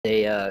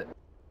a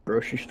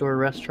grocery store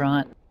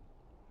restaurant.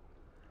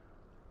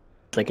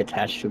 It's like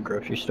attached to a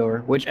grocery store,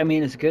 which I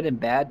mean is good and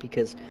bad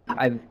because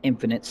I have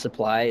infinite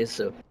supplies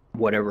of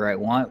whatever I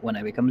want when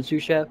I become a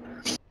sous chef,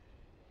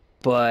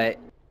 but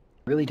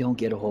really don't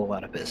get a whole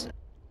lot of business.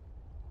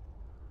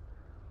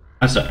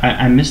 So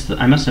I missed.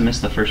 I must have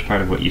missed the first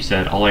part of what you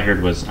said. All I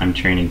heard was I'm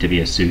training to be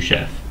a sous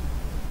chef.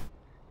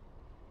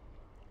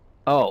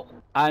 Oh,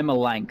 I'm a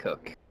line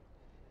cook.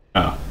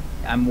 Oh,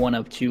 I'm one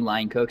of two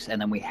line cooks,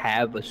 and then we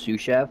have a sous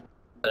chef,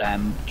 but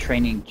I'm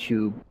training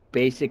to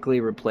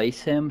basically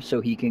replace him so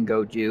he can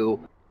go do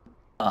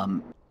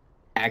um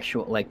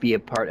actual like be a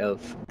part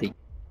of the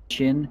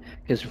kitchen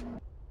because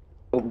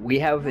what we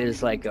have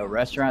is like a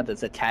restaurant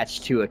that's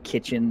attached to a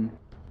kitchen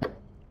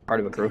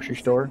part of a grocery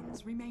store.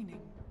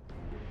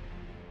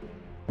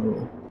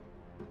 Ooh,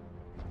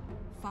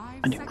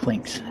 under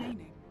clinks.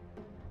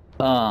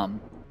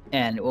 Um,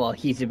 and well,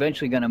 he's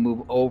eventually going to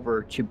move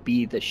over to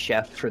be the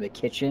chef for the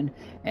kitchen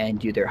and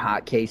do their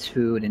hot case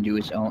food and do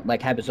his own,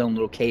 like have his own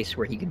little case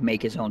where he can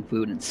make his own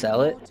food and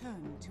sell it.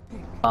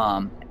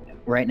 Um,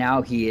 right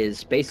now he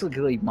is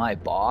basically my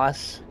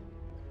boss,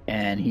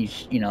 and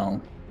he's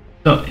so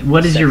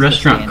what is your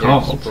sets the restaurant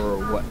standards called?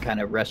 for what kind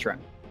of restaurant.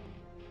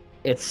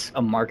 It's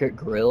a market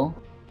grill.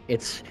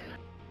 It's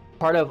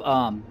part of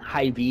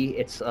Hy-Vee.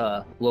 It's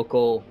a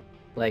local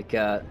like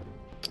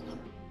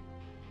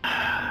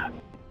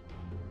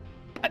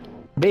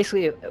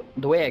basically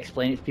the way I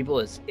explain it to people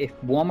is if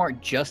Walmart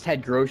just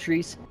had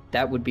groceries,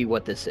 that would be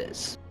what this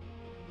is.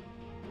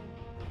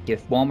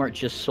 If Walmart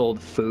just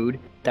sold food,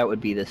 that would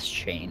be this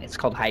chain. It's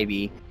called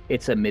Hy-Vee.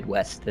 It's a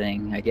Midwest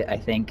thing, I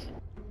think,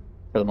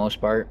 for the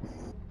most part.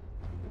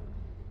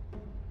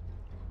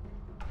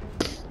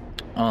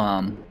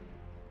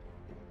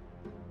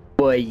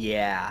 But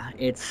yeah,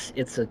 it's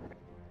a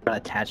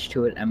attached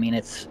to it. I mean,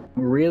 it's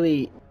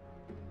really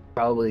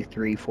probably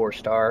 3-4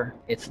 star.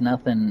 It's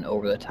nothing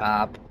over the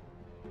top.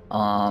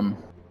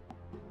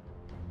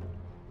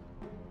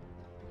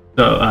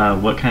 So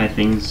what kind of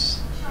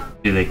things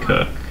do they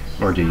cook,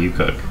 or do you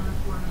cook?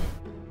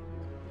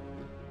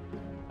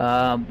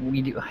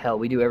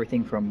 We do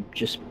everything from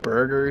just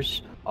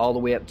burgers all the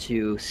way up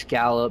to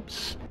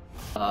scallops.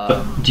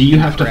 But do you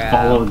have to Crab.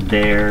 follow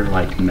their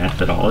like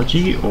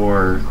methodology,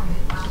 or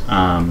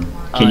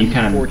can you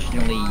kind of?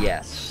 Unfortunately,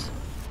 yes.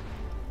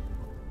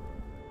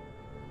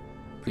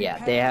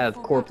 Yeah, they have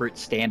corporate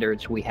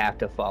standards we have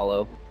to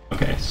follow.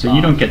 Okay, so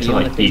you don't get to The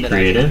only like be thing that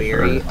I can creative,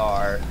 vary or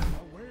are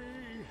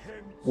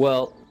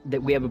well,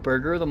 that we have a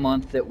burger of the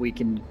month that we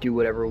can do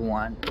whatever we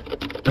want.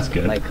 that's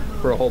good. Like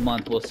for a whole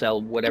month, we'll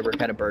sell whatever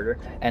kind of burger,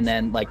 and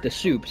then like the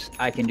soups,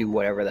 I can do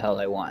whatever the hell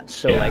I want.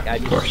 So Yeah, like I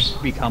of just course.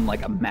 become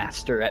like a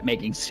master at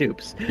making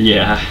soups.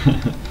 Yeah,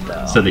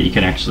 So so that you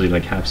can actually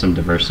like have some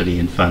diversity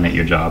and fun at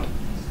your job.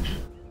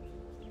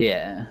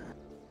 yeah,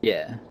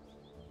 yeah.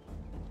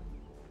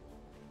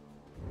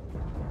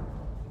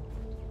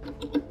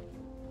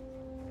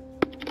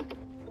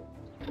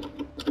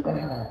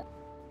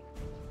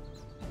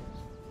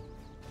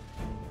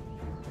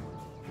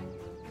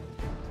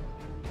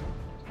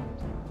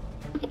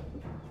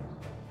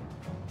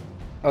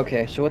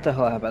 Okay, so what the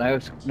hell happened? I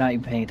was not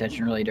even paying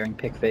attention really during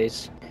pick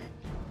phase.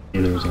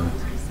 Yeah, there was a.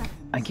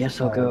 I guess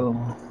I'll go.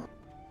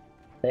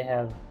 They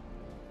have.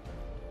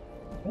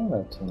 I don't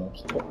know too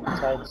much. The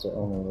tides are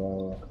only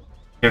low.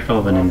 Careful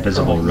of an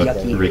invisible rook.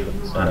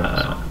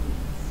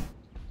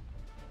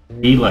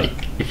 Be like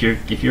if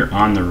you're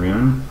on the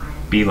rune,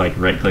 be like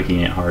right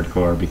clicking it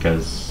hardcore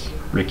because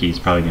Ricky's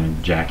probably gonna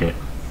jack it.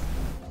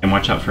 And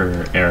watch out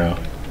for arrow.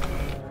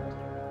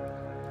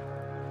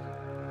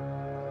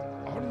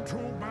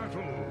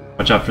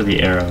 Watch out for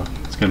the arrow.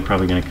 It's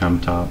probably gonna come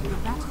top.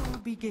 Battle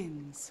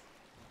begins.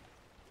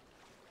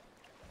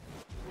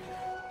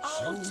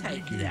 I'll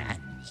take that.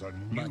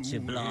 Much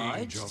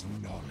obliged.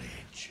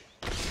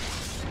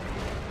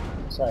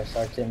 Sorry,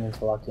 didn't mean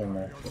to lock in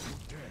there.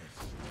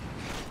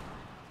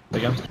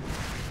 Again.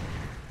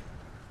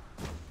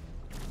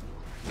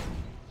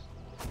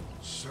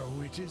 So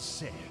it is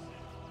said.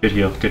 Good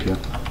heal. Good heal.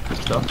 Good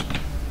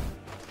stuff.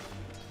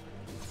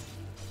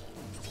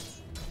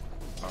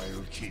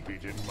 I'll keep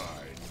it in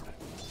mind.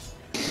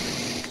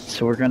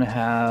 So we're gonna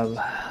have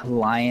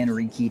Lion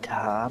Riki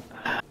top.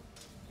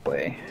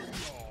 Way.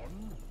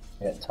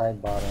 Yeah,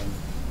 tide bottom.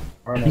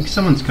 I think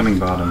someone's coming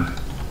bottom.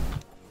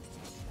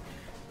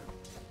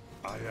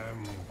 I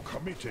am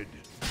committed.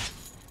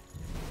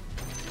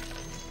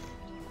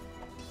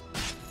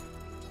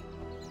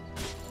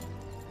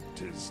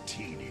 Tis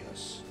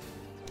tedious.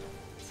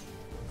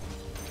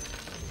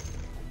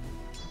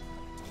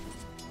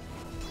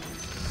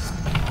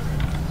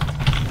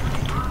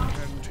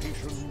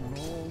 Incantation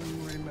long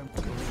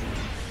remembered.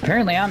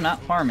 Apparently I'm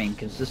not farming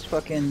because this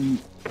fucking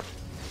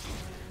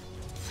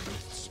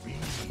Speed.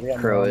 We got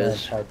Crow no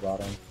is. tide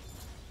bottom.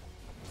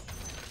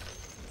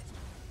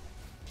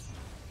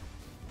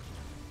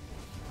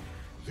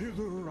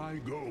 Thither I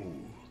go.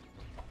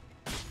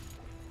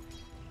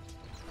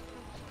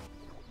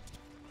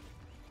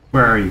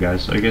 Where are you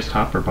guys? Are you guys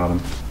top or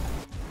bottom?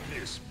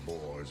 This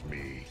bores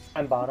me.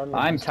 I'm bottom.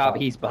 I'm top,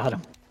 he's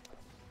bottom.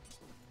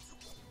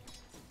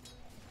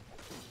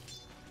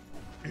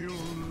 Ill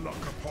luck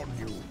upon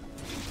you.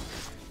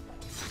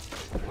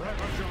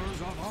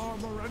 Ravagers of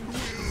armor and will.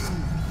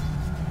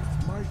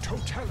 My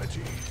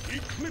totality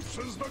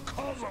eclipses the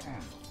cosm.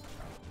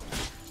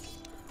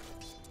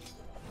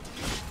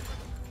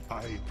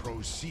 I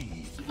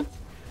proceed.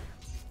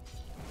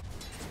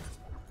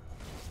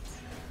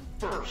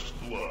 First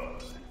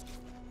blood.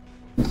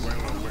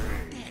 Well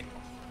away.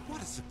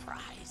 What a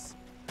surprise.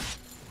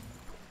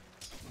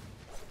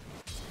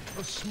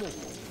 A small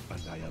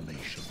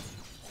annihilation.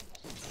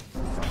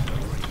 From the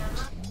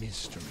great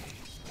mystery.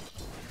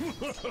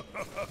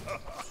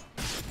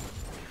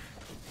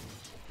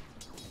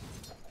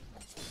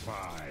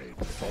 Fine,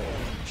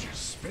 forge,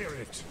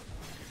 spirit.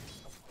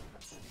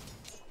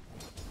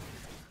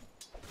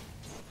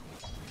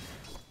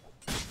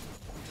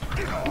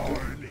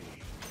 Early.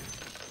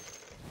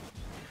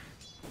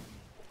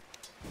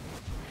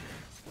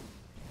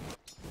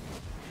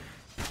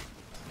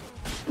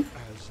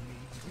 As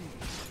needs be.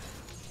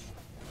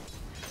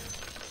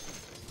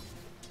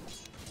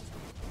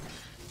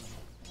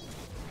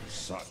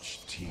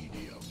 Such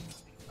tedium.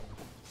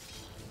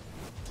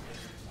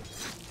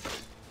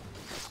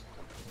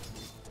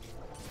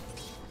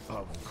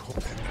 Of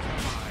course, and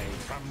I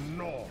from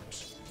naught.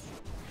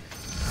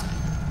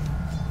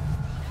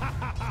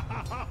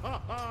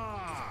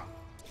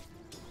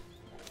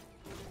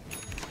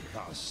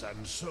 Thus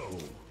and so.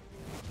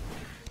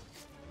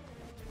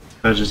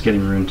 I was just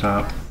getting rune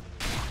top.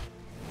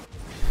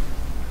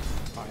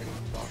 I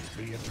will not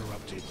be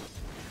interrupted.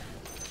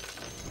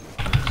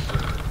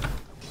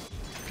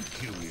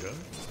 Peculiar.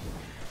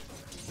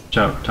 Watch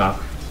out,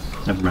 top.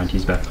 Never mind,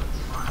 he's back.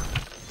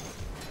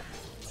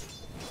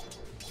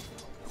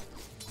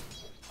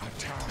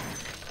 Attack.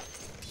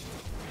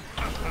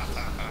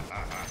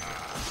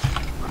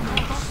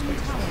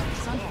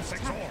 Off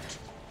exhort.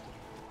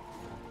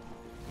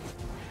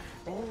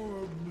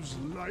 Orbs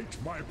light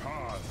my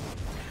path.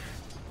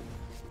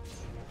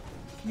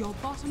 Your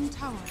bottom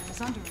tower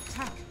is under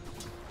attack.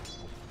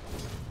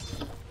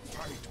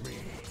 Fight me.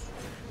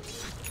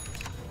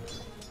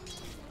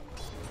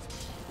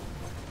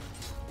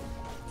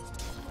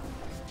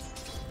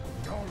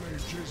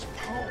 Knowledge is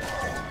power.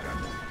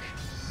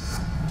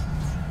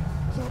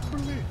 The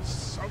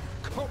bliss of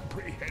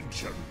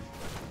comprehension.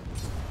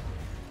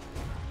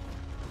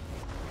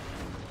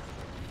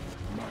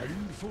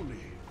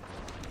 Mindfully.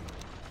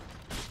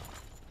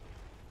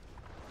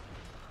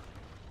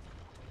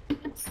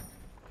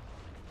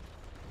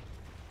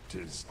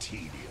 'Tis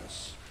tedious.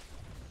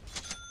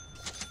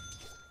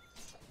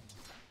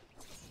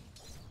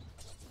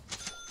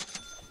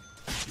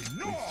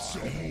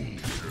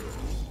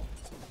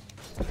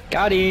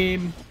 Got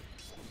him!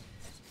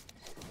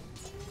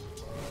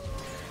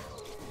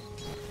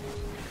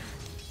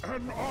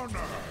 An honor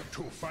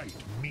to fight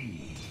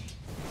me.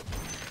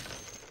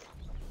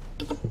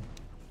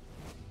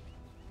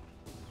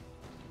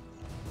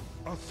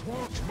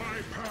 Athwart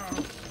my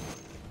path.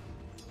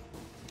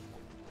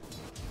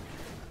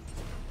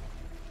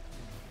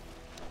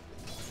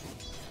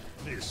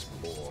 This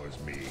bores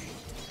me.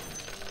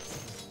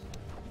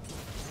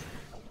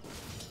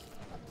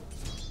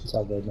 It's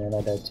all good, man.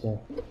 I died too.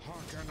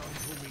 Hearken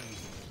unto me.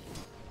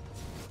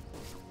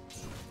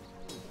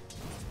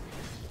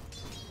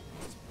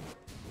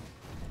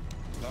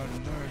 The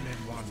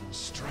learned one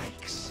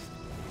strikes.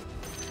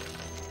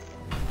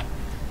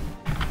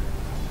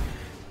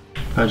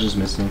 Pudge is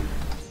missing.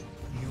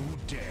 You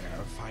dare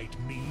fight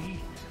me?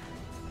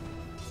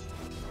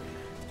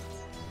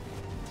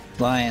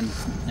 Lion.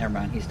 Never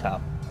mind, he's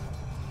top.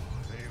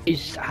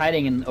 He's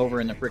hiding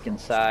over in the freaking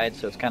side,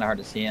 so it's kind of hard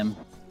to see him.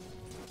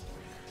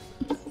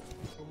 Over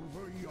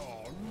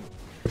yon.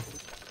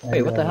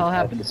 Wait, what the hell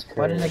happened?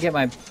 Why didn't I get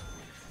my...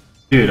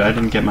 Dude, I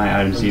didn't get my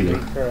items either.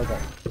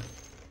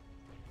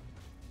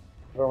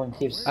 Everyone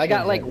keeps I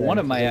got, like, changing one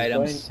of them, my 'cause it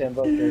was items. going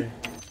to Invoker,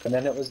 and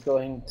then it was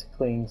going to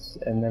Klings,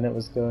 and then it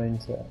was going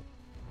to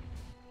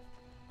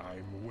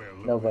I'm well.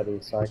 nobody,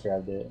 so I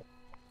grabbed it.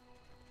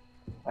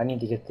 I need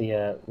to get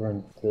the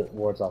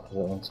wards off of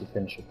it once you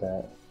finish with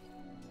that.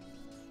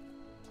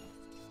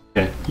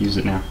 Okay, use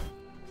it now.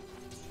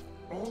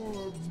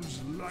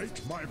 Orbs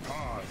light my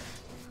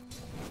path.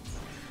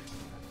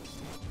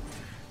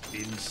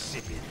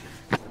 Insipid.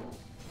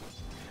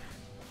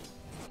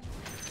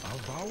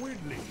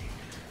 Avowedly.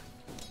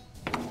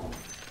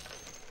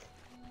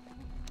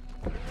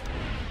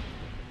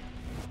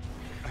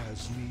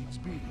 As needs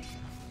be.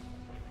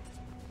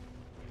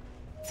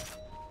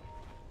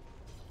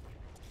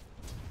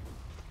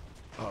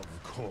 Of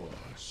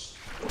course.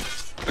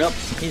 Yep,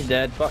 he's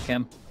dead. Fuck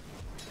him.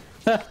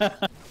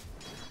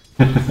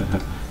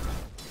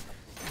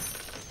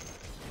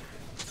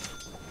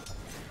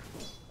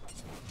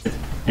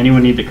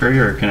 Anyone need the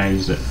courier or can I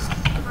use it?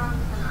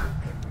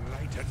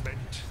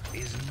 Enlightenment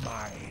is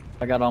mine.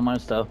 I got all my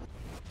stuff.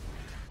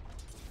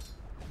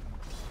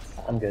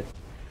 I'm good.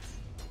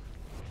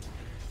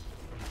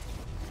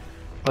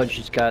 Pudge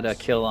just got a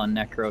kill on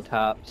Necro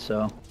top,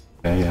 so...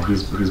 Okay, yeah,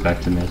 he's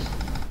back to mid.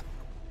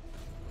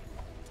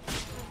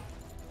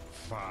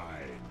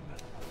 fine.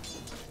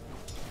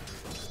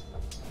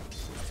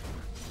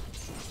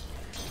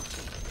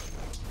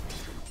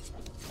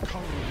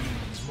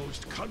 Colorin's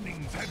most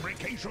cunning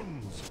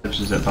fabrications. Which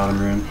is at bottom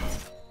rune.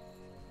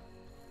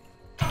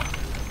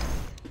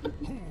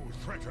 Who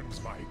threatens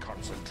my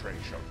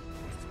concentration?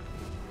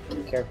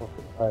 Careful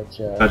for Pudge.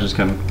 Pudge is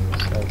coming.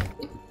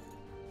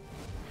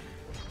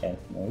 Okay,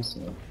 no, he's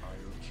seen it. I'll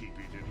keep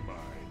it in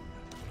mind.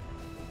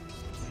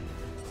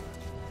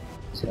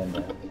 He's going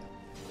down.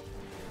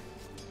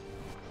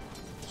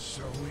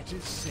 So it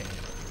is said.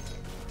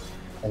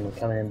 And we're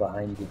coming in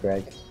behind you,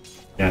 Greg.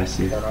 Yeah, I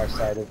see. On our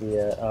side of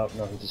the, oh,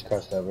 no, he just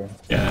crossed over.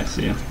 Yeah, I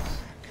see.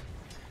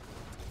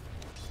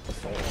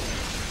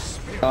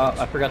 Oh,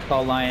 I forgot to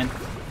call Lion.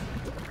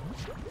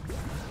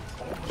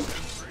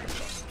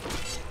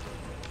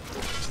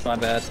 My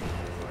bad.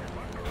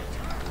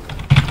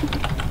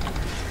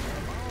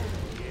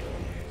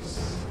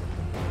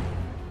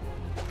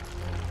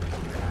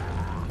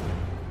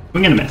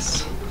 We're gonna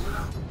miss. Thwart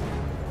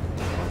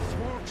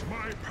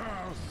my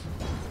path.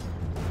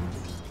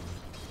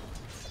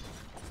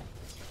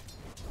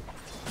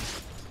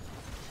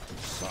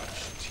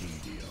 Such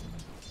tedium.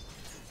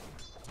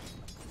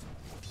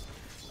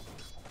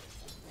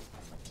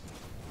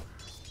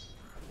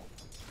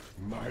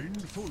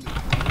 Mindfully.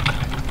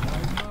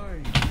 My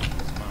mind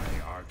is my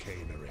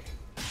arcanery.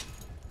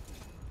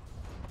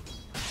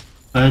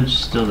 Pudge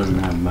still doesn't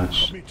have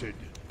much. Committed.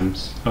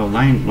 Oh,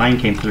 Lion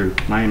came through.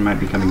 Lion might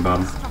be coming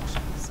bottom.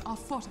 Structures are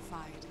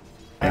fortified.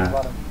 Yeah.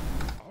 Bottom.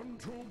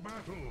 Unto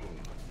battle.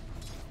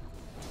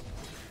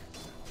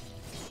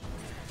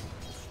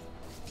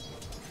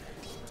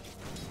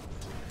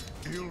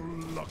 Ill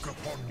luck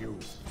upon you.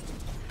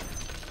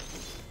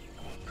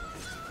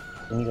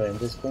 Can you go in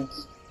this,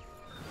 Quince?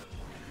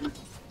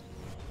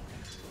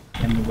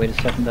 And wait a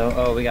second though.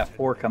 Oh, we got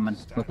 4 coming.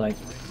 Look like.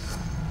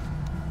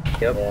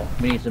 Yep. Yeah.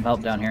 We need some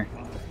help down here.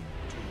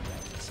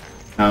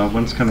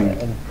 One's coming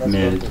And that's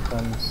mid. what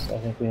becomes, I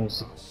think we need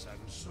to...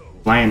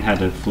 Lion had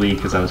to flee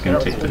because I was gonna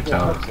take the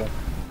tower.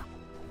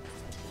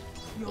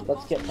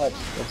 Let's get Pudge.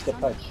 Let's get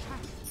Pudge.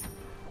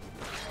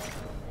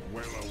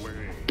 Well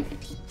away.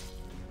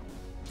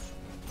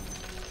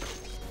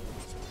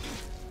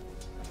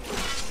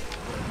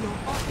 Your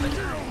bottom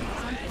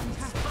tower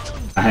is under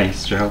attack.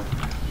 Nice, Joe.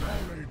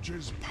 Knowledge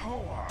is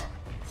power.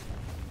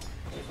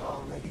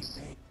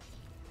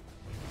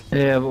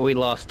 Yeah, but we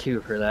lost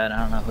 2 for that. I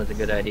don't know if it was a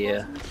good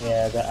idea.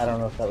 Yeah, that, I don't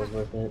know if that was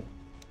worth it.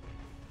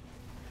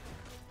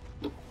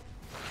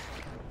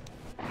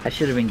 I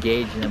should have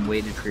engaged and then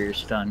waited for your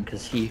stun,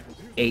 because he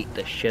ate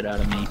the shit out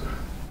of me.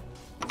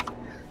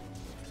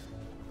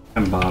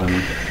 I'm bottom.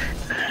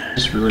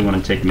 Just really want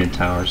to take mid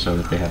tower so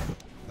that they have.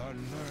 The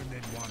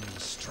learned one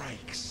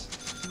strikes.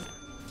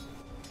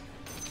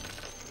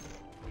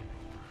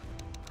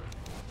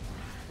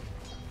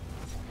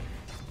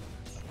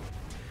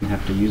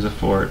 Have to use a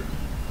fort.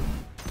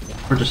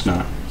 Or just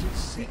not.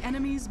 The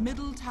enemy's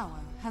middle tower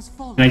has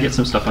fallen. Can I get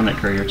some stuff on that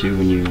courier too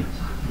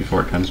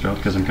before it comes, Joe?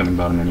 Because I'm coming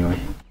bottom anyway.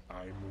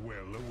 I'm well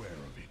aware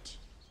of it.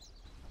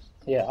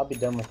 Yeah, I'll be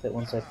done with it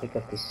once I pick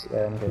up this,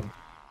 good.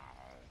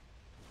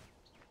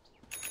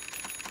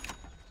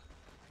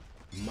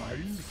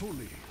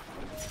 Mindfully.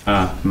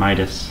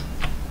 Midas.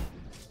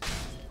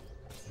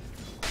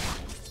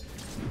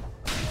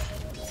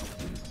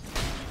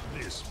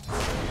 This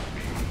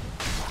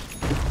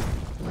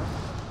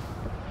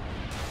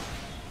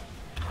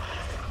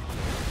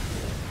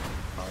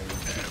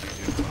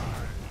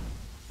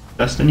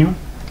Dust anyone?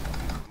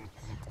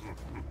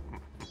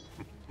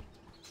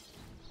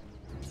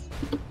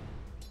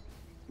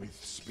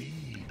 with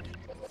speed.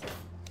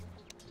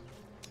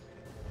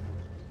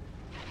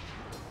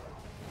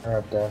 Or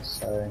up dust,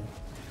 sorry.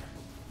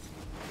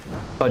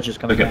 Pudge is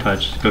Go coming get back.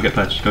 Pudge. Go get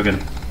Pudge. Go get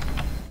him.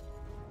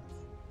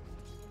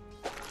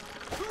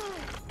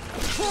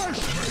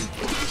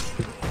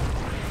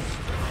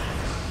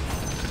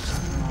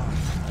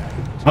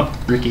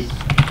 Oh, Ricky.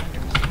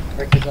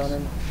 Rick is on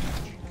him.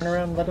 Turn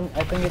around, let him,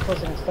 I think get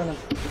closer and stun him.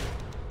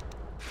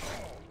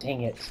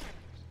 Dang it.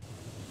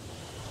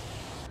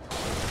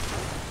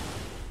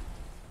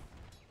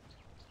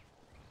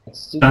 It's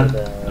stupid,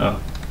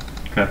 Oh,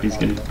 crap, he's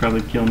gonna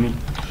probably kill me.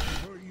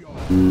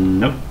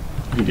 Nope,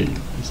 he didn't.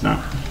 He's not.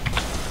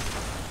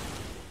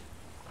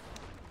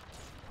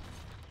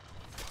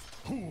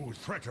 Who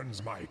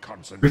threatens my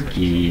concentration?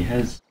 Ricky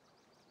has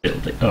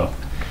built it. Oh.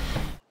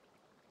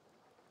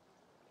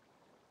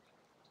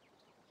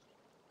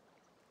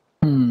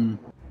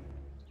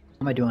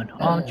 What am I doing?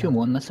 Oh,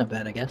 2-1. That's not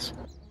bad, I guess.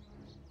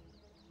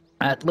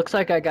 It looks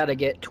like I gotta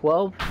get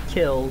 12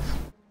 kills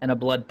and a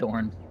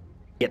Bloodthorn.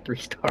 Get 3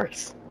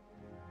 stars.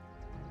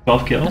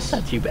 12 kills? That's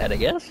not too bad, I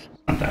guess.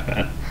 Not that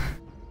bad.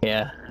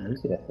 Yeah. you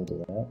could definitely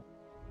do that.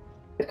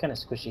 They're kind of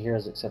squishy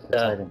heroes except for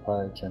Yeah. Tide and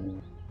Pudge, I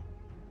mean.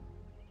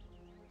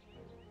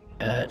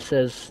 It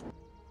says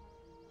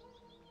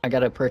I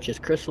gotta purchase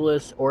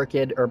Chrysalis,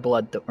 Orchid, or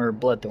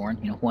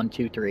Bloodthorn. You know, 1,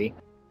 2, 3,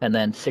 and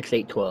then 6,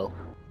 8, 12.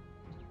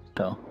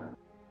 So.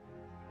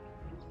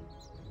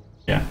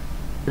 Yeah.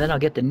 Then I'll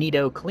get the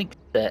Nido Clink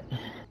set.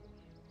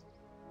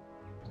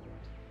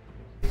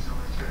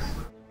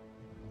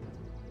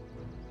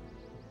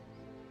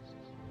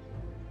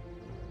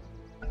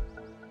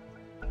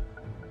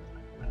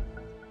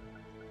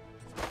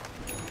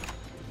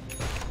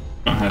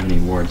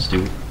 wards,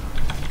 do we?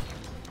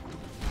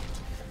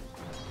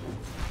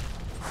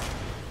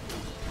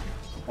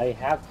 I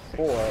have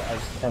 4, I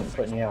just haven't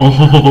put any out.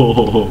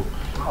 Oh!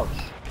 Ouch.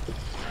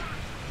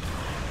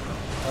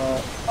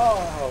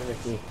 Oh,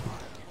 Ricky.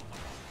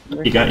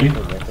 He got you?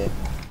 Ricky.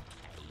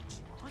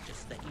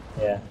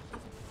 Yeah.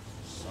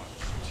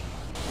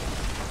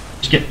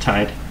 Just get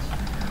tied.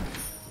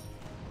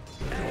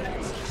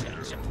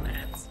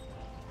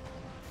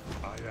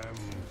 I am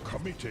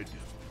committed.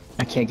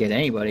 I can't get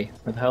anybody.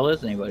 Where the hell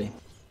is anybody?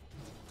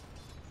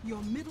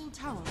 Your middle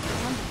tower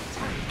is under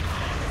attack.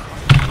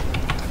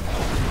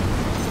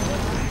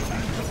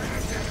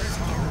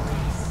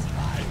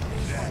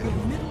 Your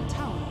middle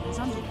tower is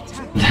under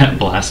attack. That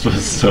blast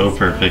was so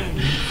perfect.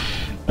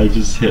 I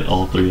just hit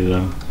all 3 of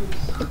them.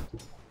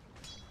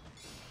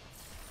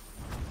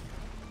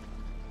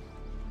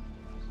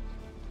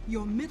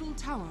 Your middle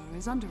tower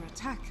is under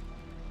attack.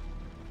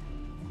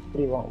 What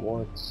do you want,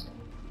 wards?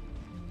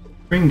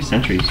 Bring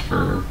sentries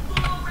for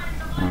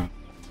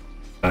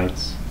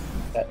fights.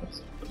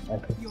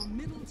 Your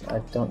middle I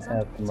tower don't is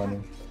have under the money.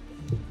 attack.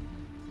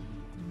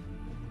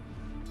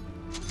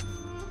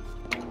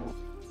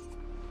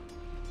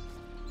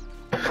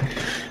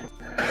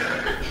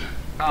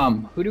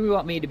 Who do we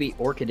want me to be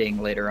orchiding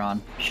later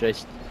on? Should I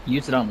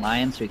use it on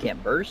Lion so he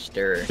can't burst,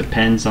 or?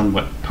 Depends on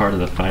what part of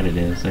the fight it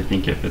is. I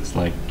think if it's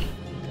like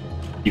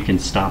you can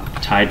stop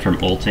Tide from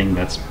ulting,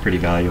 that's pretty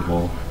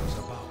valuable.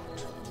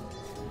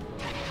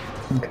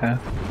 Okay.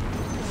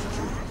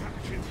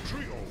 Active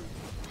trio.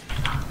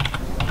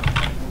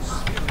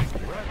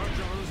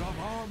 Ravagers of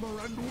armor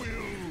and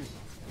will.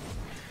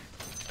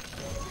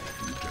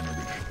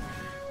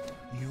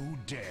 You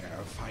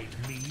dare fight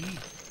me?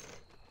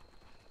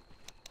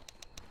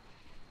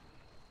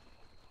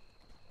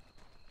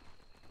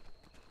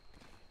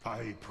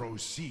 I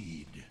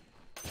proceed.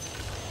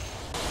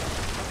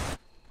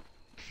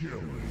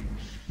 Killing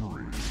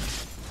spree.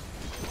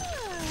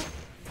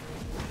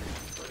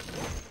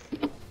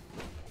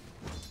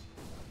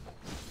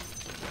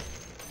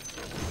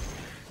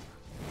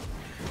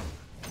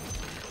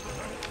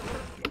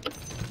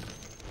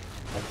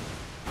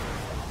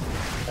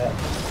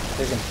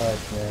 Big and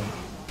fight, man.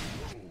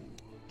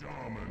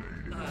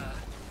 Dominating.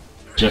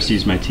 Just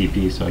use my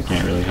TP, so I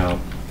can't really help.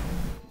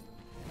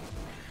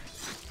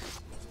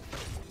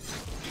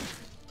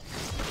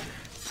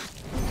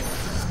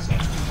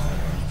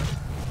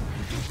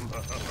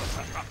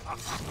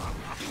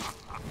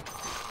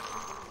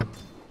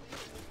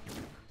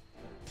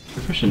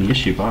 They're pushing the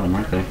issue bottom,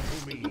 aren't they?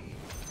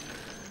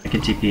 I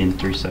can TP in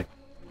 3 seconds.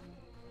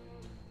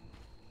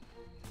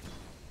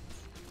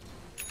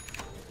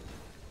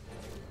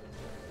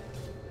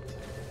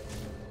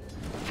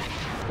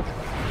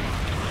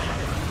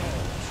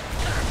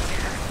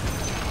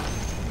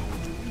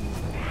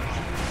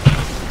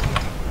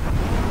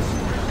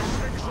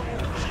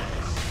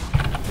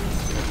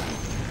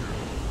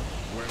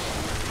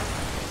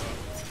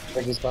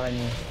 Ricky's behind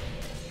you.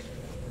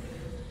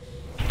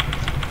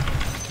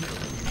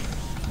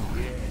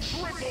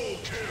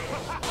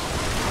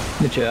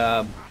 Good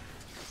job.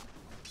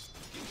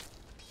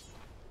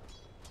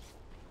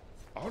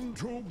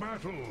 Unto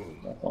battle.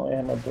 That's all I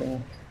had my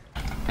bring.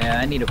 Yeah,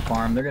 I need a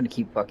farm. They're gonna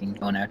keep fucking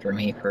going after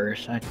me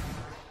first. Ugh.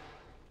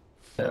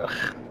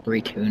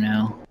 3-2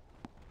 now.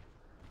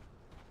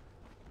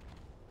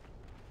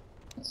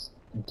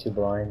 I'm too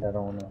blind, I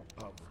don't wanna.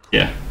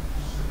 Yeah.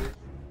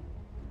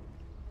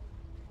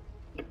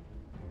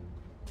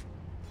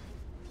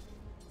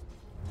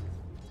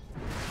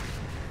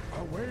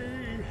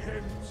 Away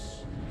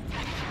hence.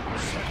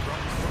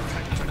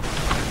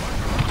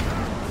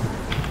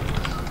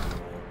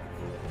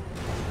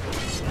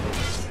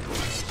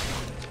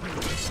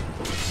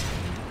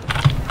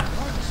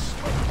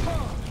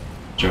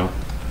 Joe.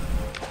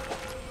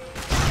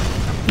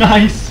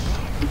 Nice!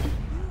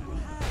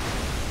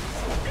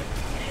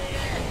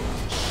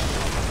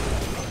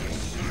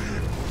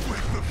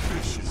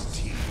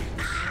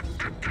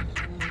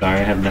 Sorry,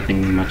 I have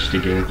nothing much to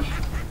give.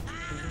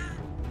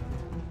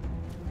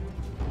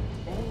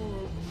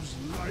 Orbs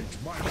light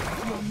my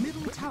path. Your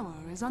middle tower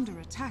is under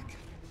attack.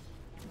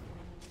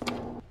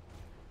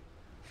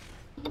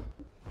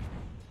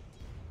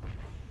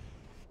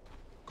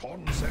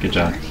 Good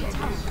job. Your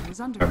tower is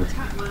under Cover.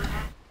 attack.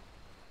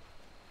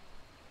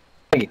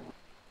 Thank you.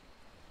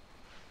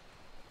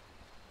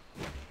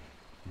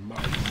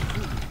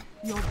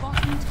 Your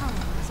bottom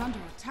tower is under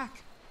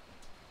attack.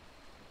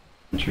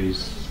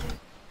 Entries.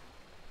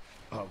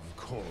 Of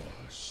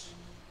course.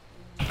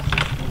 From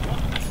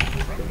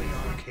the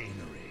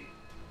arcanery.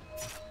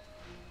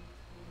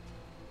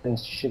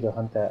 Thanks, you should go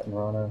hunt that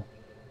Mirana.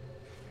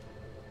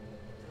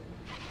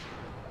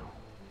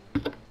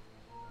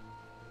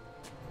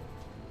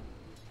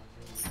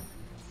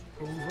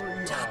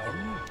 Over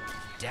yon.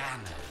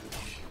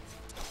 Damage.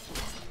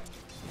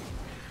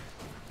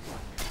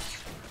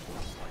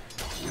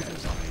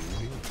 As I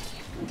will.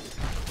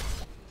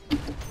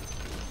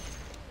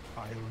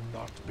 I'll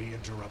not be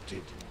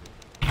interrupted.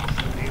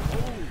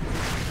 Behold!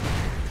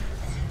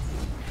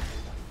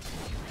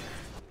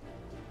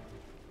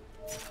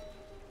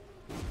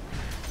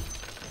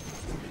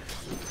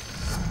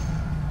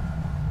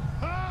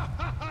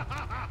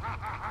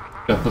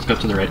 Go, let's go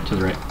to the right, to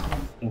the right.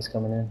 Things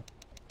coming in.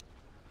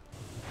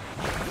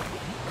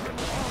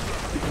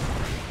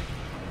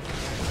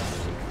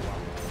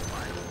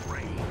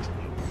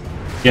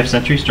 You have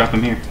sentries? Drop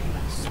them here.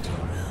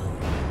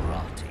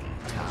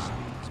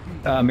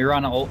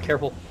 Mirana ult,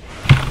 careful.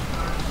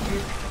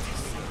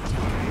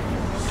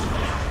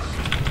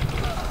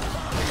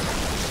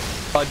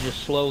 Fudge is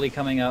slowly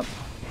coming up.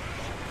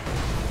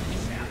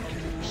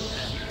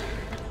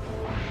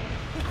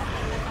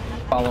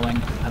 Following.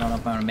 I don't know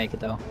if I'm gonna make it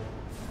though.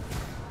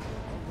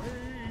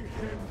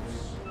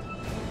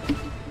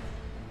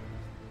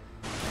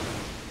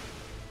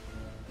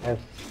 I have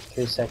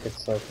 3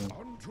 seconds left and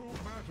Unto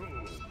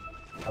battle.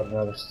 have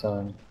another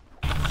stun.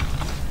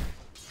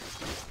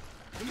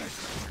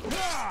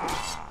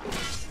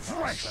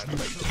 Fresh meat.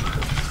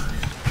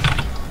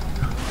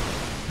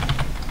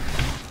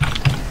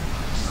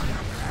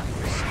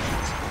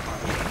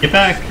 Get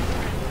back!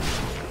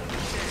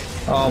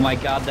 Oh my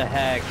god, the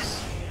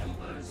hex.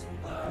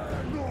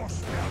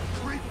 Norse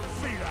creep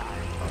feeder.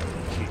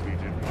 Keep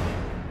it in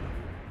mind.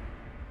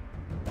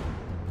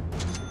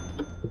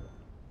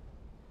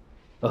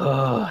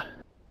 Ugh.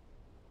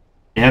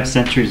 They have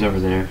sentries over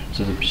there,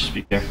 so just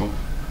be careful.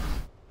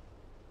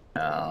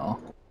 Oh.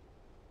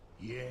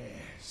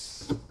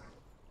 Yes.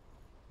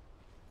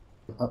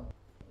 Oh,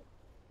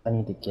 I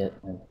need to get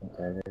my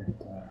dagger.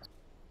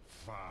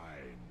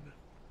 Fine.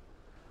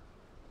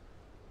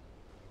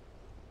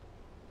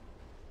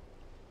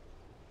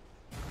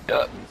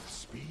 With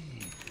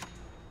speed.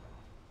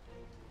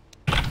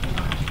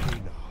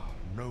 Arena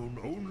known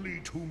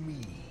only to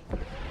me.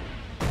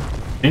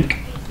 Think?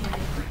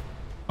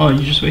 Oh,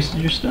 you just wasted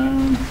your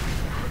stun.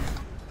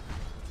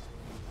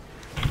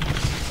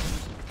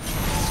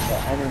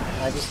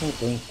 Yeah, I just need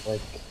Blink,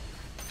 like...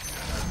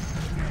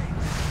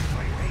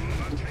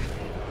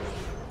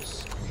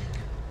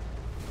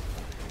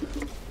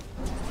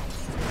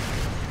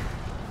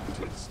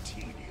 It's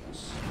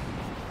tedious.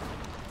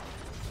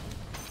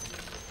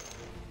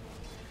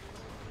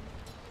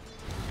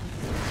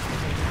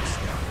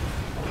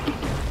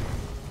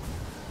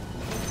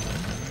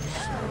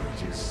 So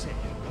it is said.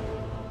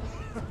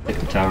 Take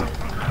the tower.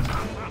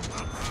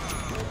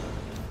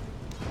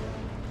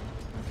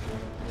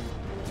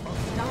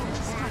 Dire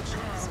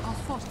structures are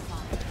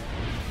fortified.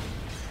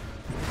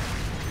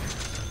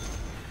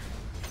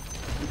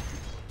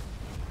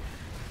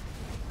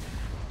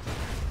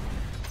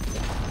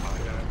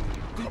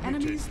 The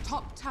enemy's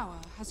top tower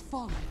has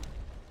fallen.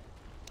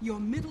 Your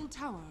middle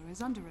tower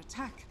is under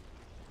attack.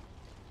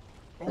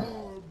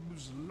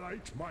 Orbs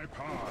light my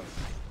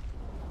path.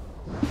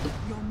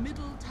 Your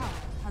middle tower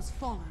has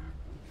fallen.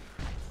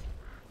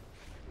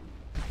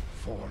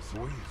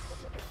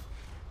 Forthwith.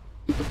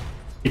 I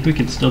think we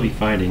can still be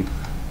fighting.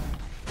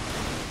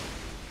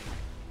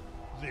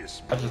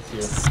 This I just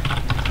hear.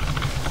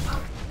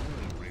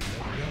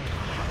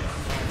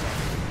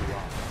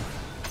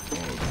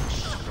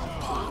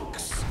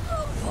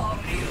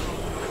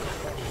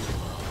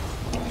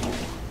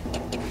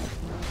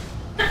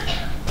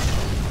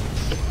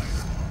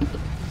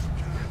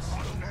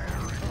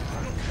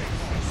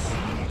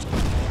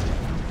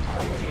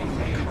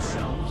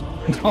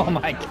 Oh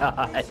my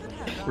god.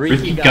 Ricky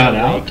Ricky got got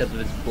away out? because of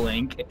his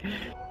blink.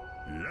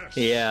 yes.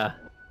 Yeah,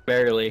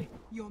 barely.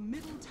 Your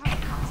middle tower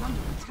is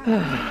under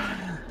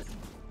attack.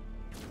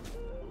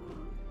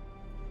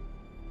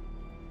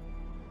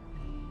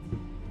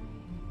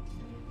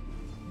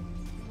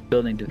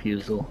 Building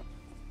defusal.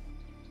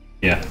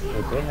 Yeah.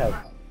 Like, they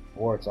have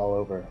wards all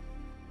over.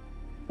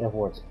 They have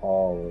wards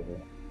all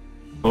over.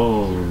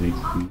 Holy.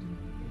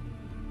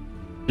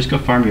 Just go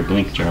farm your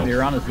blink, Charles.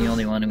 Mirana's the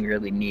only one we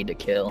really need to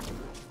kill.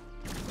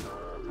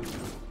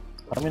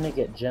 I'm gonna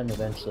get gem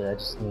eventually, I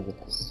just need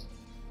this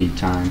Need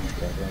time.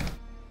 dagger.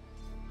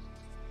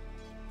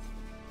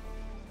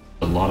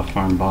 A lot of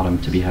farm bottom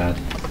to be had.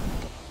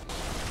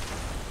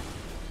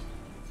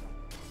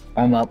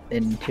 I'm up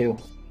in 2.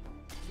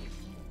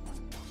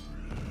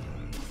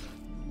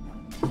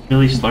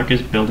 Really, Slark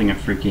is building a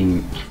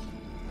freaking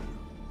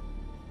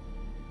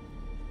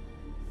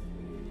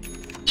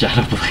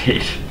Shadow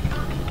Blade.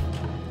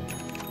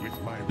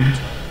 With my return.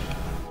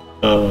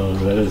 Oh,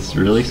 that is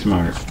really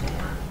smart.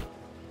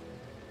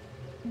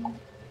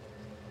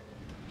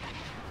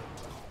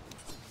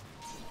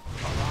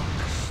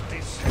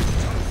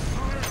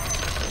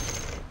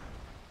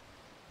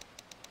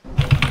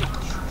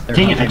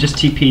 Dang it, I just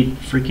TP'd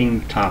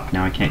freaking top,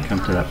 now I can't come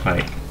to that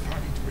fight.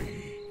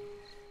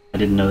 I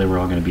didn't know they were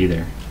all gonna be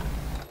there.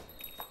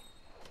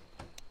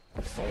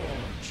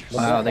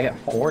 Wow, they got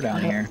 4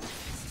 down here.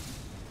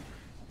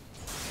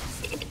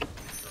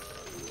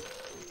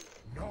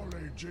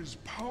 Knowledge is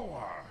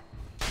power.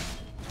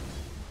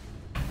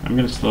 I'm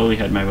gonna slowly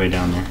head my way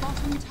down there.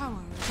 Bottom tower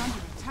is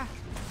under attack.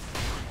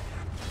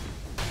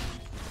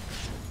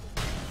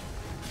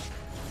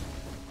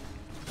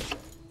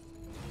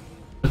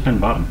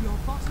 Defend bottom. Your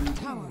bottom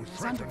tower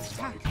is under Threatens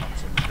my attack.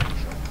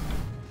 concentration.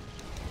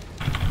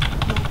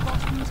 Your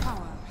bottom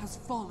tower has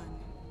fallen.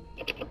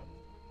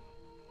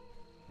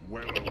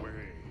 Well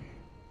away.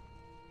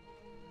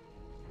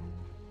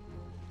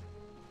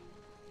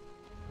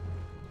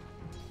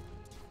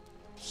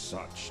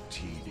 Such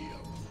tedium.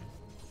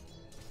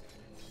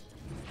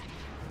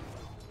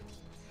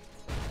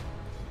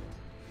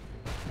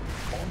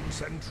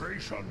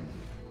 Concentration.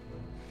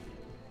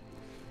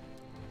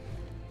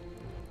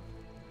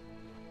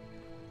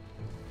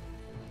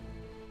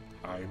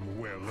 I'm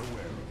well aware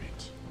of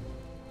it.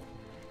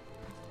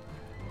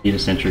 Need a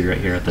sentry right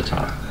here at the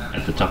top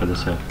of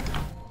this hill.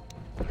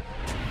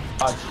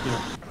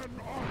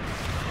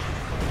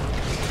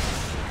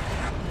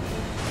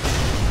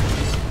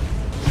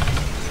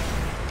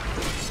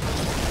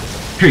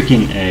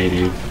 Freaking A,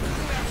 dude.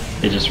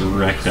 They just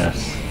wrecked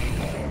us.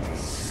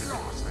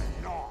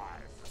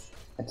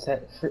 It's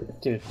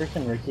that, dude,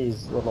 freaking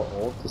Ricky's little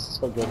ult is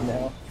so good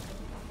now.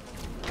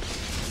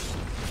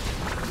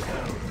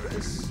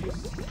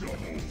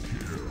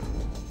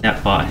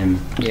 That bought him.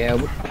 Yeah.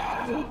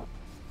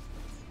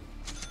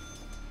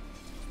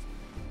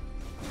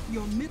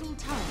 Your middle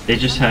tower They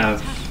just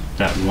have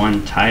that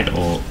one Tide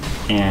ult,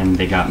 and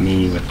they got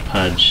me with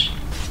Pudge.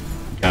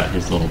 Got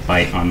his little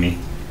bite on me.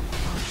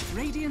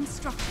 Radiant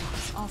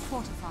structures are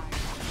fortified.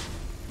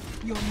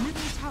 Your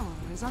middle tower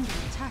is under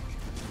attack.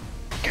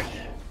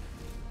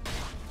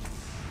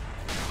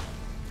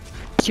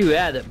 Too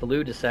bad that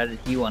Blue decided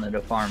he wanted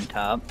to farm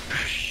top.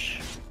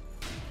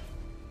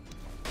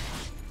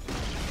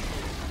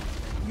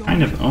 Your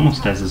Kind of middle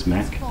almost tower has his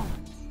mech. has fallen.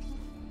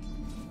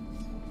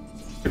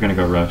 They're gonna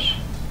go rush.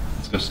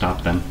 Let's go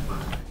stop them.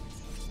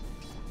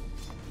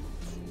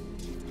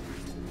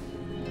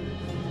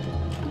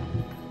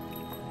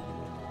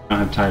 I don't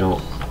have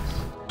title.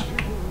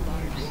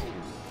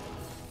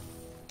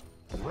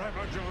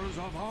 Ravagers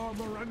of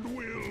armor and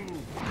will.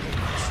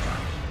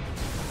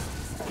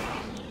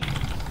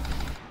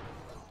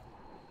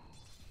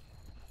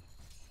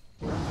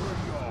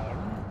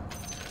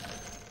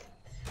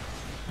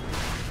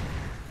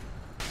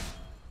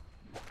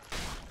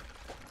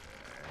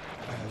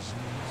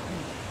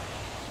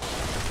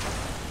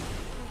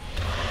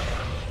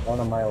 One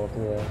of my ult,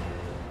 yeah.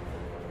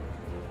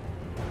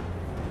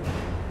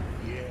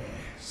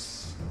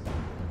 Yes.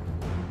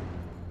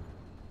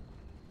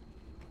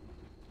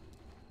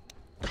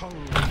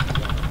 Tongue my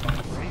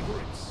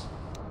favorites.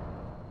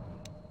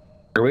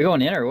 Are we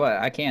going in or what?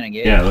 I can't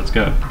engage. Yeah, let's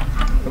go.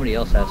 Somebody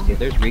else has to.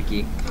 There's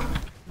Ricky.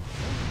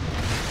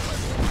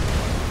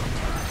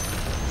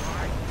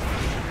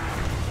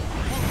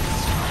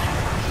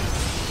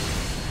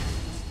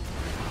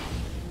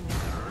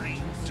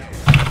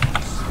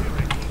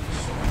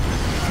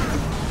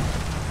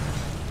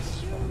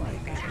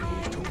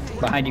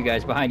 Behind you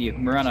guys, behind you.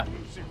 Marana.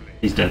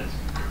 He's dead.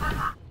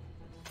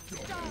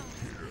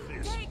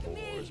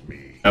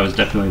 That was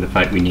definitely the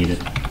fight we needed.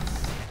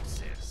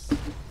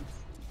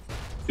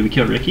 Did we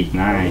kill Ricky?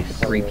 Nice.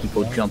 3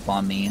 people jump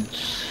on me. It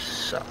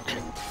sucked.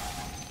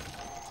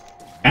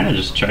 Kinda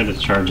just tried to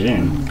charge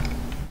in,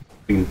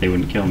 thinking that they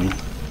wouldn't kill me.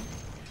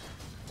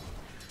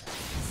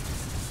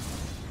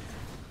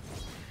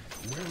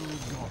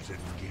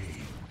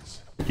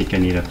 I think I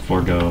need to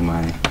forego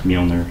my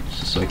Mjolnir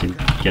just so I can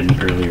get an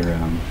earlier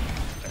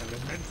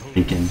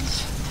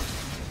Jenkins.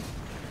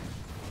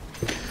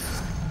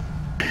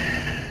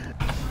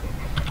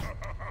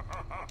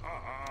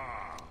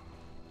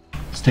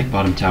 Let's take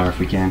bottom tower if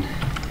we can.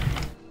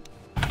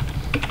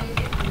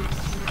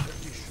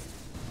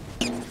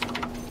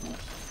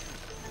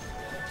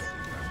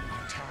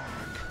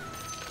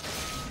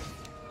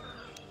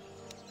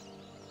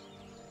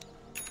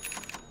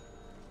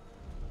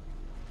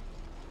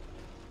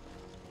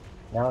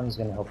 Now he's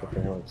gonna help with the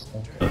horse.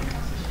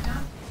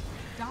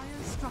 Dire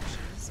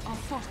structures are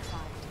fortified.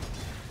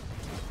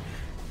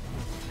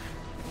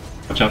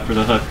 Watch out for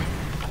the hook.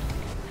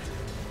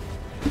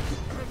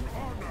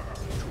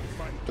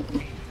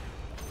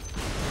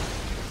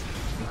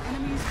 The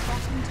enemy's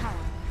bottom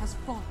tower has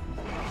fallen.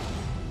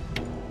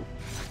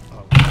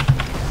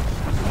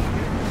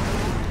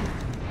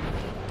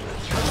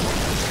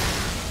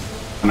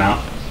 I'm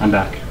out. I'm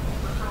back.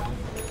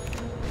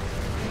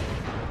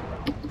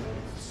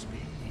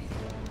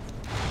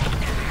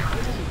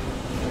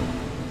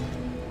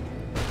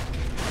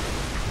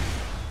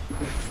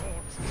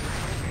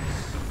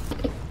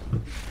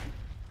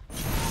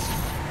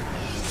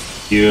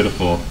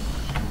 Beautiful.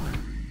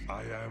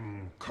 I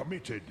am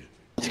committed.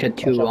 Let's get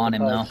 2 on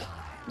him now.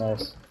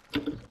 Nice.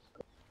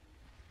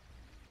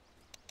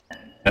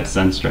 That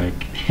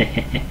Sunstrike.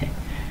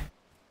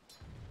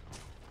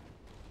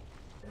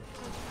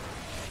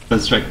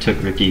 Sunstrike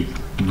took Ricky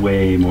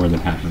way more than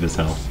half of his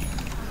health.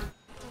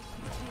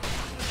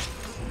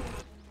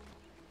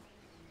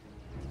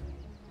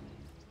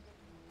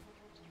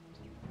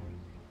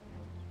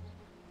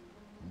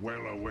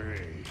 Well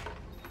away.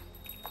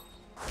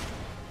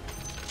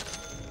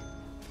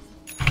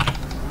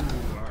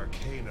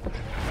 Arcane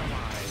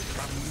ally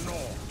from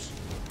naught.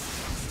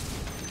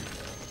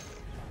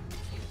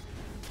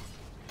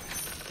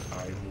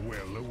 I'm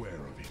well aware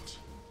of it.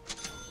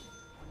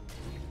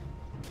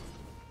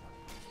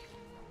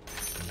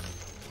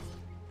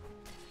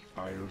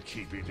 I'll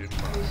keep it in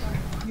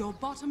mind. Your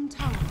bottom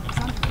tower is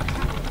under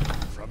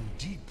attack. From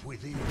deep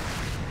within.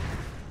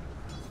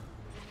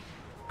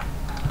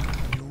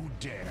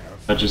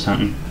 Pudge is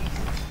hunting.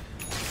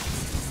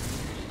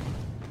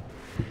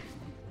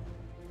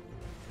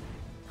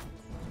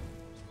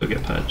 Go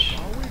get Pudge.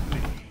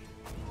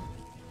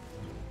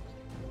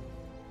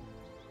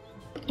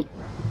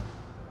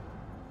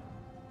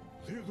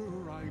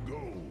 Thither I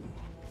go.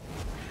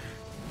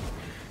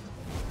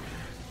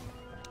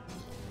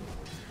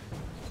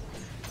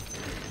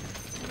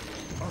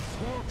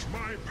 Athwart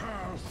my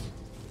path.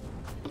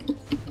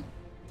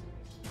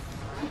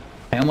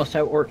 I almost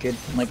have Orchid.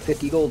 I'm like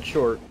 50 gold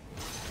short.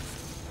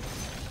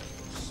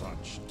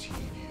 Such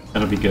tedium.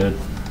 That'll be good.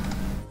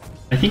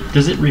 I think,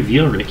 does it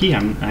reveal Ricky?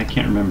 I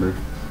can't remember.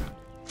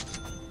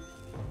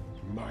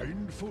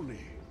 Mindfully.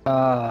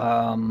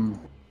 I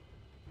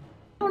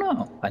don't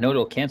know. I know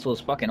it'll cancel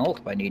his fucking ult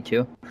if I need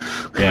to.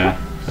 Yeah,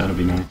 that'll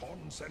be nice.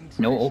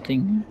 No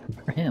ulting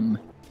for him.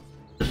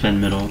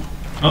 Defend middle.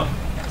 Oh!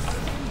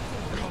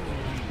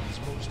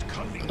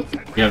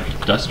 You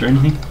have dust or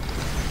anything?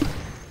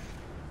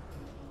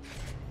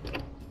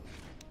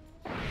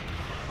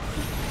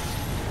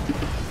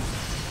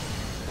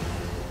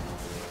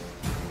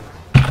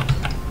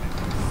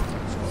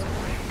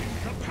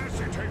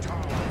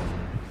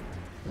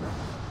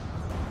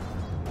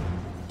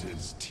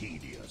 Tis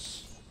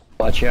tedious.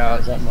 Watch out.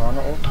 Is that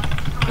Mirana ult?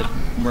 The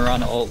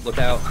Mirana ult, look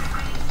out.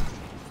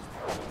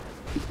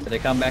 Did they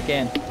come back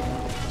in?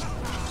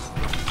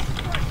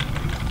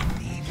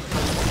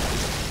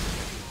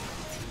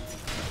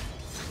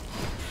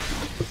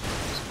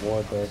 There's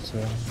ward there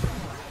too.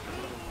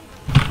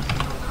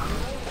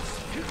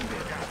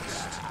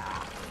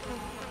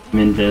 I'm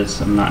in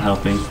Viz, I'm not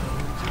helping.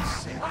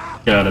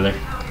 Get out of there.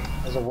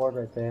 There's a ward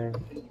right there.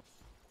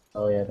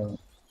 Oh yeah, don't.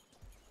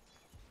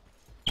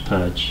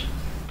 Pudge.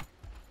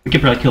 We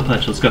could probably kill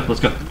Pudge, let's go, let's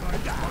go.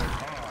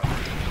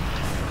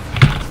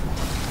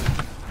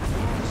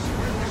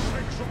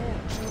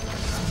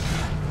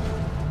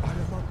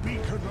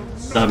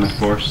 Still have my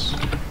force.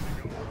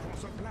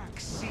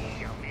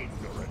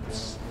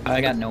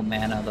 I got no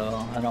mana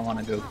though. I don't want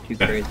to go too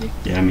crazy.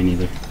 Yeah, me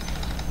neither.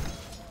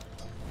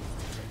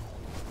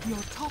 Your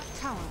top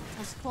tower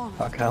has fallen.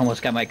 Fuck, I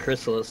almost got my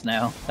Chrysalis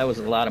now. That was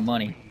a lot of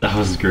money. That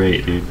was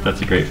great, dude.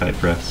 That's a great fight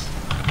for us.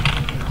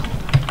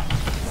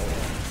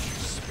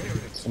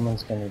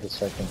 Someone's gonna need to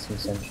start getting some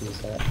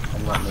sentries that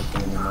I'm not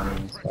making any money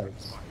in these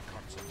fights.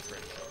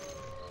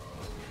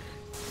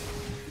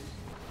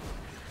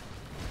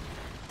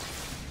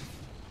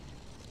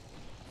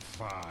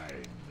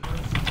 Fine.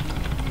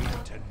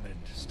 Contentment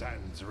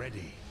stands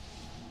ready.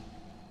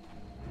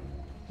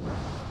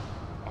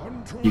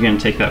 You gonna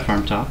take that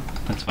farm top?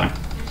 That's fine.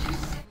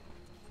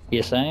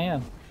 Yes, I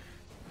am.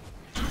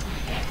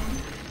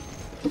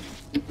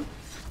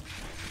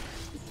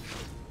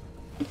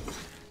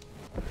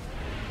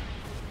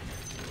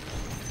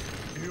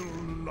 Ill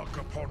luck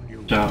upon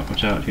you.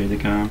 Watch out, here they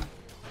come.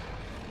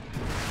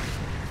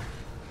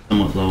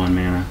 Somewhat low on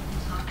mana.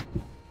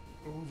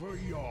 Over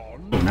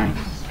yon. Oh,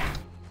 nice.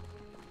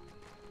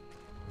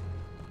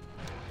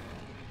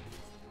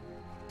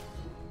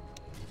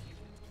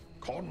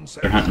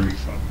 They're hunting.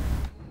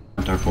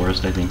 Hunt our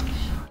forest, I think.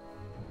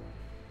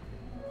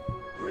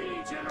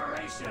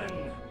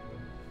 Regeneration.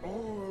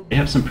 They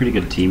have some pretty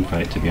good team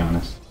fight, to be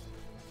honest.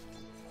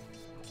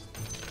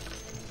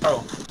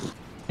 Oh.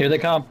 Here they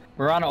come.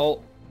 We're on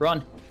ult.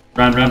 Run.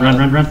 Run, run, run,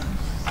 run, run.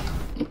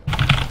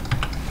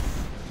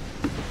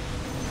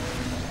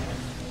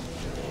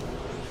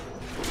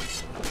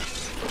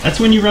 That's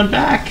when you run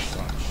back.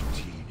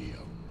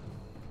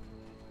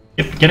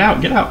 Yep, get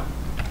out, get out.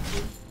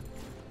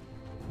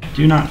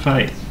 Do not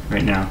fight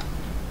right now.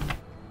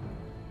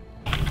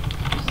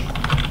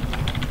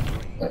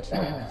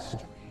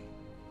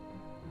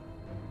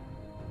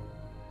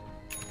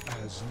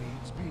 As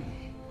needs be.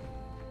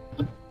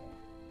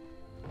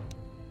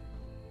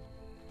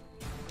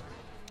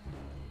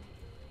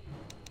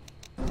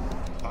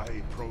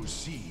 I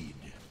proceed.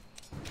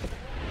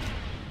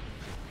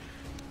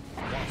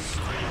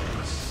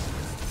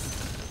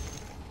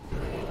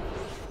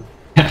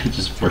 I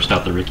just forced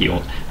out the Ricky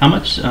ult. How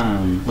much,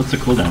 what's the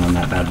cooldown on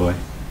that bad boy?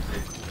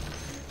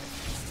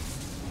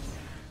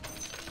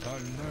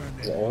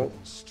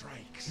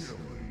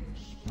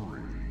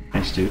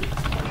 Nice, dude.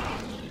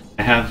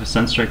 I have a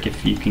Sunstrike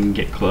if you can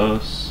get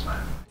close.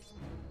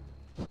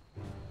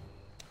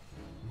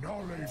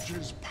 Knowledge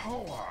is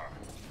power.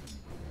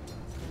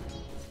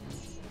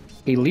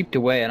 He leaped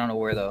away. I don't know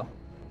where though.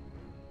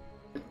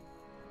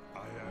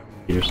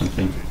 Or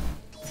something.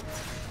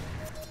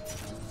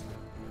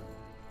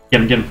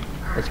 Get him, get him.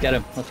 Let's get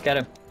him. Let's get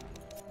him.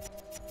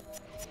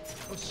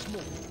 A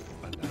small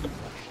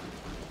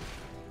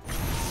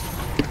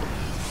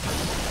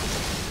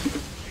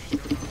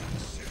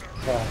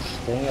Gosh,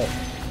 dang it.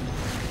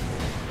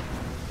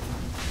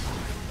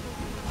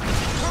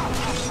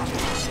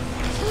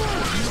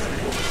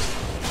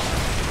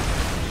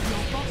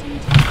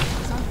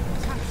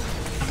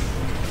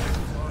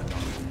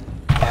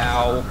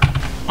 Ow.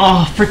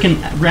 Oh,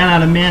 freaking ran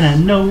out of mana.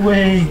 No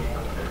way.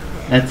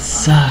 That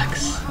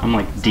sucks. I'm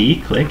like,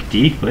 D, click,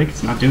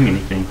 it's not doing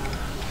anything.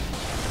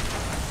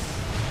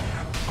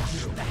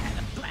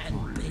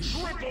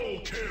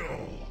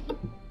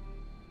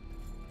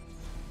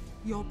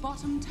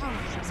 bottom tower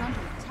is under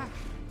attack.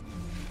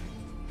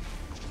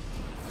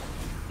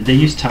 Did they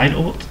use Tide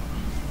ult?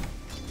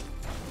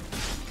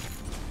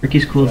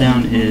 Ricky's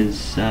cooldown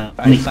is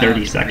only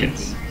 30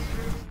 seconds.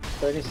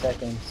 30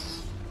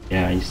 seconds.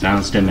 Yeah, he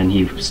silenced him and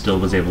he still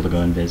was able to go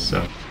invis,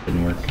 so it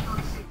didn't work.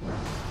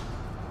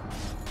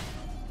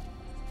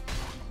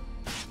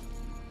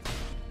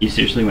 You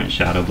seriously went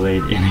Shadow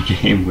Blade in a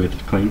game with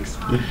Clinks?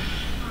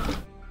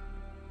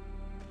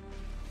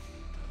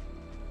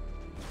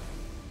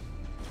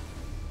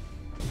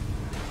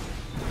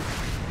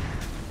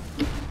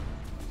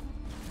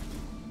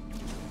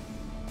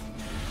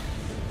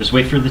 Just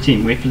wait for the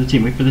team, wait for the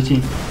team, wait for the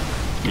team.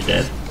 You're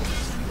dead.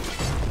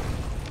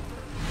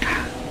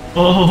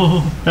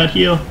 Oh, that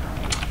heal.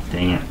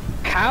 Dang it.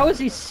 How is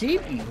he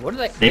seeing? What are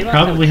they? They must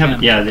probably have a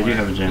have, gem yeah, they do somewhere.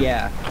 have a gem.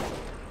 Yeah.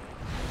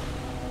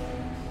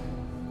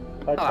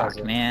 Pudge has Fuck,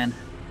 it. man.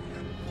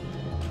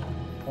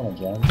 Come on,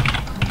 Jen.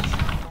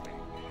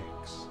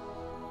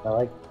 I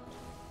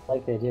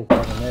like the idea of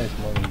grabbing theirs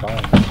more than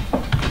buying them.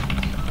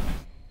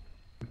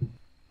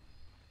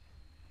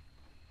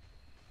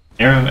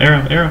 Arrow,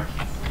 arrow, arrow.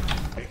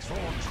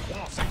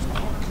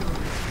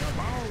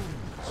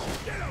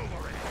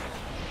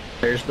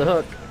 There's the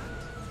hook.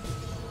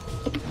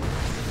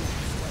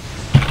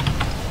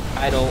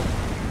 Idle.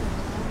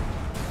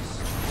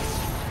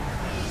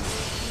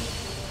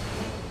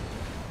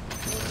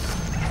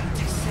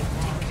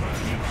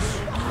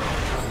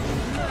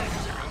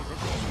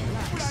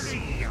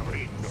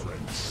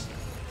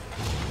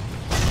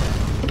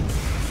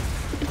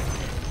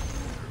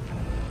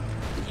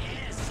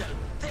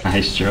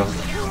 Nice, Joe.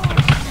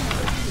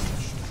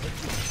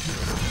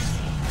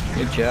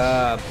 Good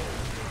job.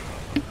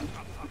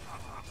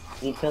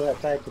 You kill that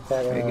fight with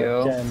that There you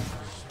go. gem.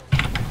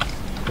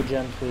 The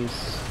gem,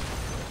 please.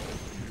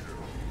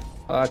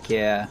 Fuck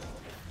yeah.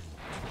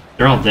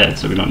 They're all dead,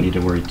 so we don't need to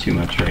worry too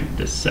much right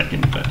this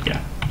second, but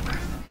yeah.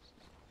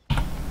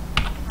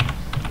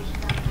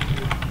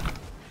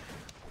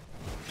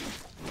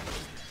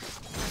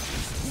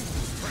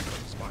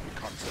 Threatens my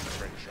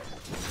concentration.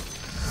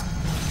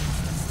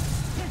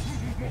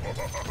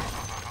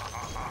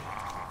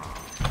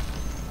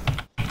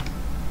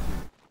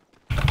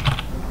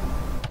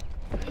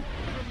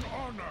 An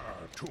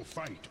honor to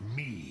fight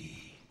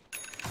me.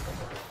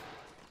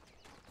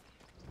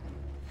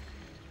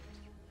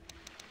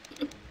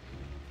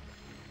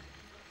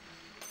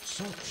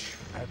 Such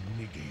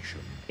abnegation.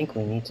 I think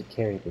we need to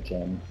carry the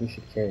gem. We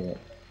should carry it.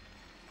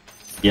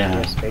 Yeah,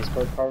 Your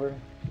spaceport carver?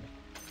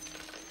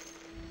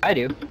 I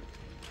do.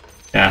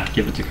 yeah,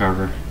 give it to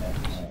Carver.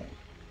 Alright.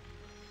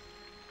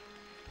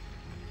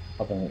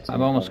 I'll bring it to I've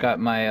you, almost Carver. got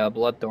my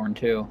Bloodthorn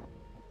too.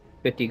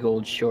 50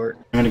 gold short.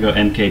 I'm gonna go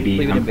MKB.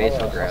 Leave it in I'm- base,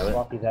 I'll I'll grab it.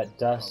 swap you that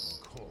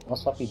dust. I'll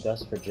swap you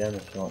dust for gem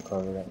if you want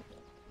Carver. Right?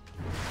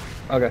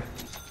 Okay.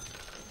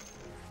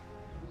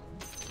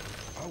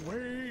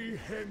 Away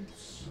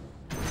hence.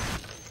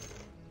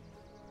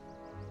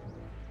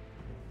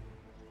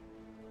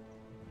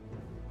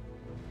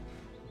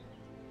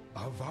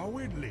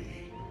 Avowedly.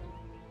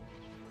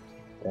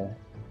 Okay.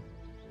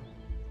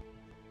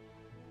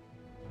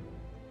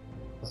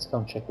 Let's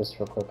come check this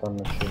real quick. I'm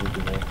not sure we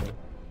can make it.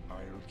 I'll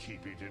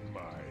keep it in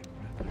mind.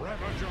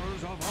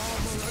 Ravagers of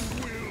armor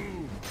and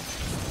will.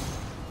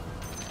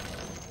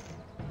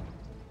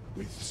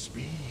 With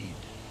speed.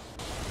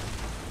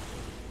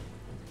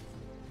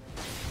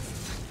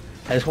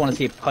 I just want to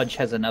see if Pudge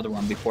has another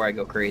one before I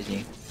go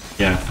crazy.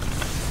 Yeah.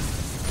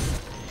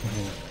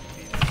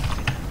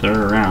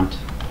 They're around.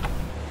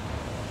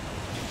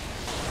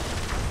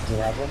 Does he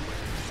have one?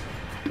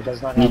 He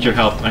does not I have need your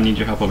one. help. I need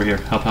your help over here.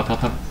 Help, help, help,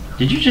 help.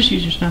 Did you just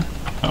use your stun?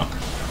 Oh.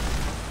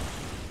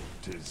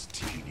 'Tis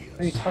tedious.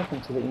 Who are you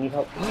talking to that you need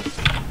help with?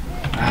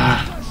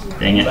 Ah,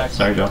 dang it.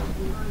 Sorry, Joe.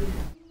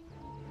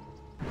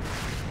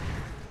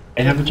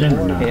 I have a gem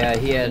or not? Yeah,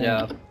 he had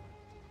a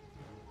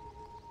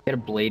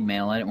blade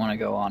mail. I didn't want to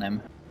go on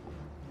him.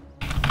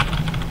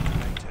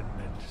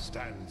 Enlightenment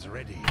stands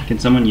ready. Can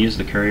someone use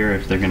the courier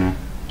if they're gonna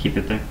keep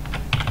it there?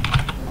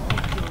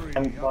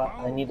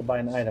 I need to buy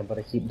an item, but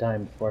I keep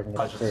dying before I can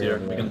get the Here,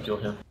 courier. we can kill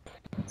him.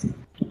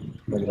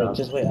 Wait,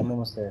 just wait, I'm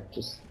almost there.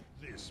 Just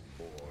This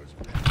boar's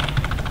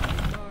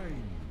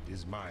mine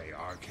is my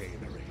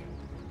arcanery.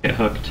 Get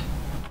hooked.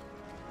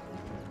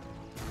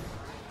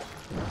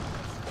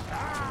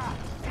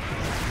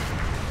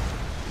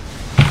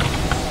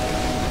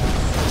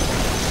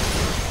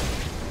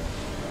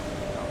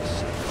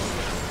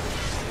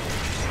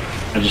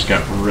 I just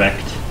got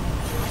wrecked.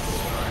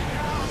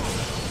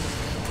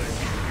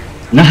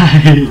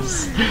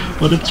 Nice!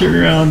 What a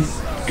turnaround!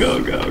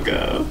 Go, go,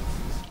 go!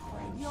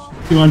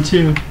 2 on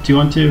 2. 2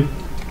 on 2.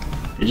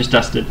 They just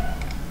dusted.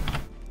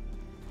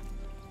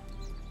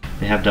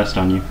 They have dust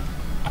on you.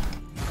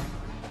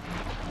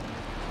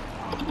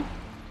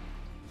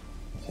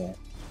 okay.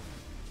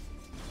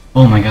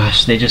 Oh my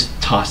gosh, they just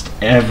tossed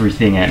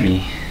everything at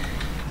me.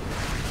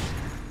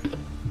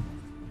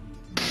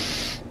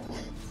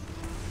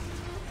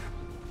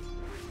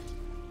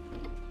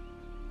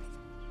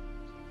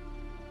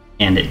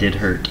 And it did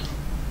hurt.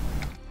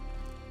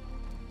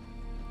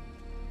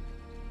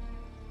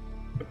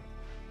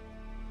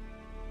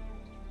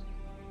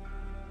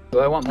 Do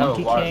I want Oh,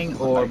 Monkey wow. King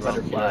or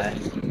Butterfly?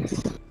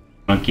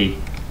 Monkey.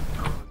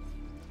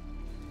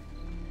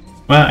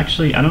 Well,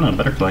 actually, I don't know.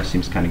 Butterfly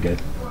seems kind of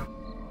good.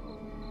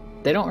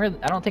 They don't really.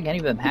 I don't think any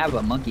of them have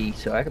a monkey,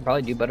 so I could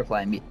probably do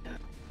Butterfly and be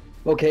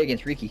okay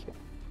against Riki.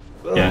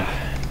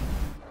 Yeah.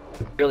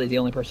 Really, the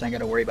only person I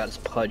gotta worry about is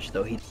Pudge,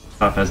 though. He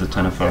Pop has a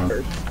ton of farm.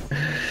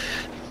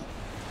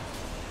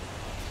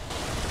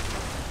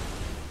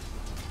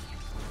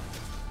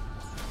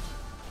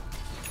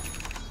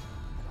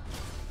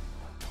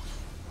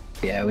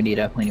 Yeah, we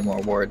definitely need more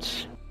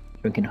wards.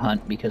 We can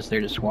hunt because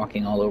they're just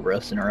walking all over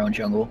us in our own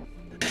jungle.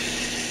 Do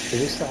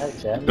we still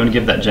have gem? You want to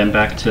give that gem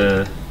back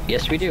to...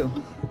 Yes, we do.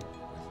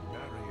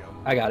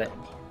 I got it.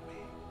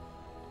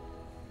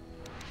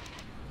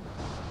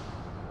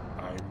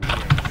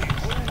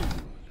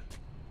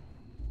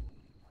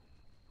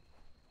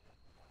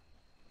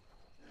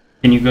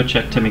 Can you go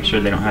check to make sure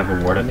they don't have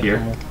a ward up here,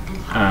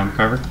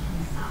 Carver?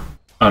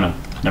 Oh no,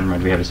 never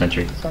mind, we have a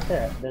sentry. It's not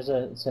there. There's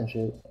a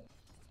sentry.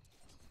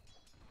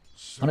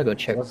 I'm gonna go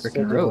check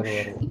frickin'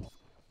 Roche.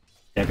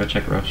 Yeah, go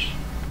check Roche.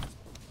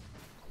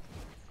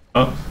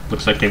 Oh,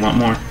 looks like they want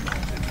more.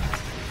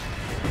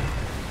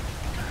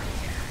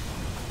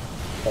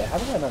 Wait, how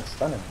did I not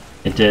stun him?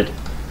 It did.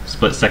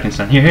 Split second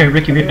stun. Here,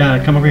 Ricky,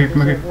 come over here,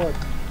 come over here.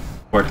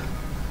 Ward.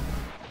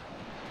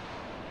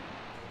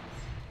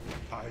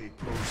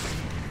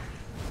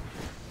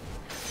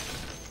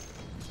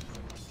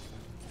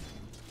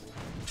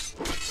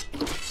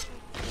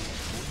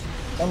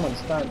 Someone's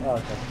stunned. Oh,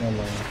 okay, no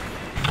more.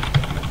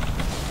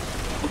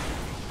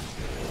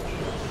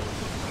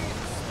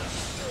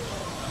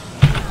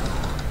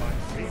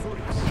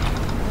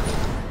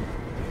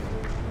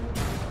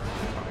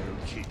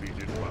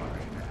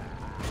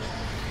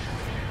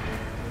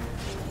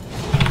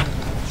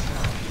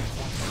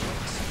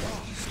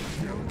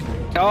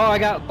 Oh, I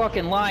got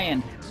fucking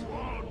Lion.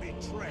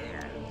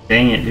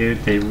 Dang it, dude,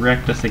 they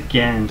wrecked us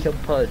again.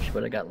 Killed Pudge,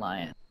 but I got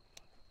Lion.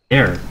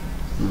 They're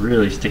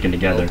really sticking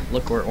together. Oh,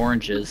 look where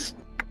Orange is.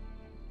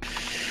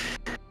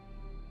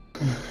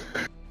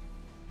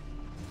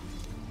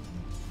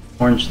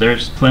 Orange,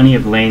 there's plenty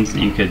of lanes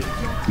that you could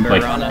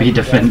like be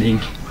defending.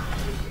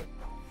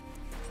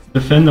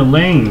 Defend the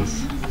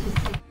lanes.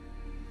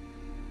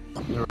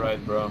 You're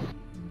right, bro.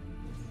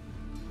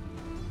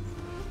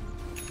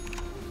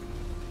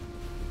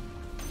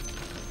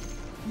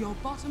 Your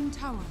bottom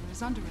tower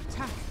is under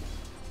attack.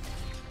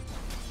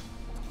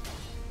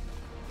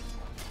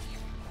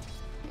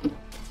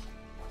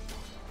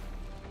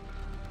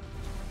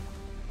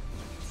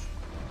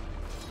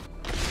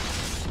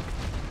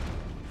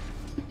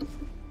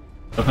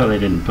 I love how they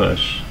didn't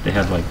push. They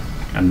had like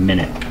a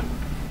minute.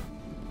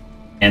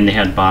 And they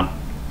had bot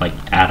like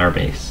at our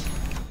base.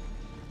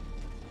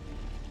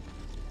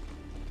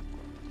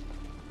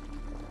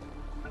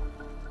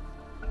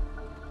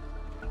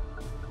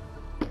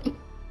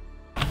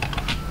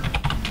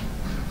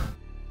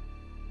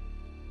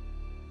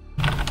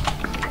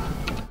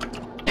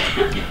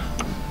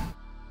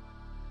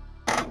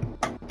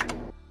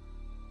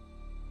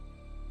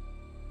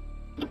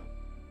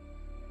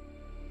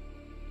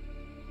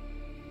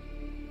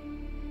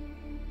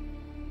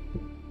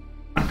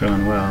 Not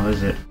going well,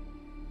 is it?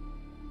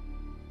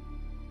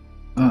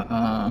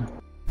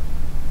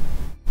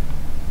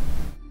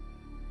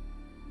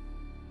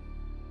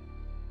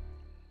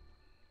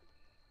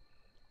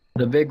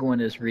 The big one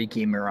is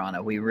Riki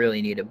Mirana. We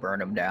really need to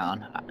burn him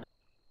down.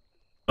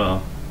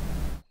 Well,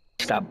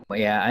 Stop.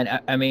 Yeah,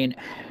 I mean,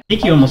 I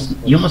think you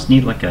almost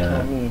need like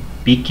a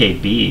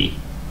BKB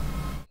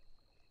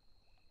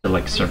to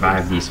like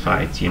survive these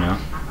fights, you know?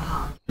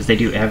 Because they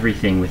do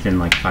everything within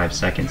like 5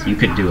 seconds. You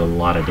could do a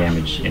lot of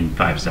damage in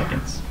 5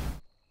 seconds.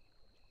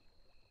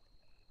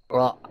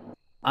 well,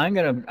 I'm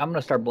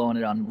gonna start blowing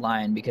it on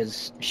Lion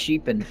because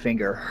Sheep and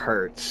Finger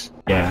hurts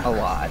Yeah. a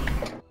lot.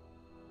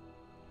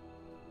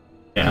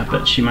 Yeah,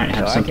 but she might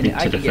have So something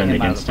I to can get defend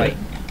him out of against the it.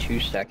 fight in 2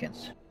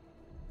 seconds.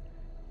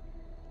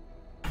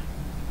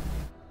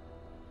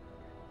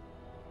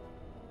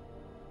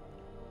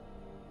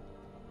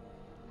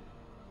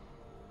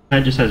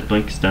 That just has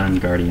Blink, Stun,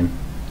 Guardian.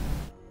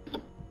 I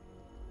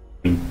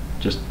mean,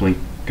 just Blink,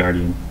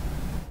 Guardian,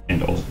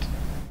 and ult.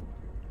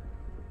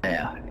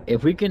 Yeah,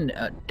 if we can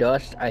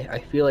dust, I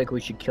feel like we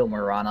should kill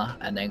Mirana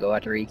and then go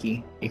after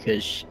Riki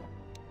because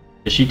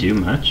Does she do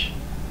much?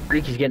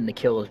 Riki's getting the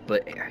kills,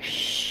 but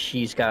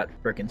she's got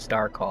frickin'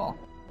 Star Call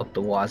up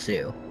the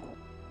wazoo.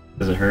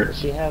 Does it hurt? Does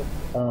she have,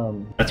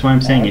 That's why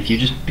I'm saying Axe?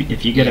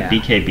 if you get Yeah. a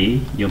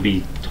BKB, you'll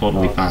be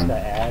totally she's fine. got I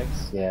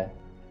Axe? Yeah.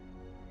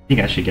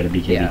 think I should get a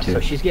BKB Yeah, too. so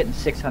she's getting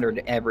 600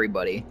 to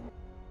everybody.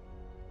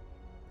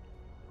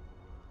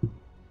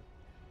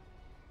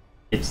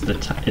 It's the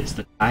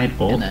Tide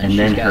Bolt And then and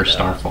then she's her got,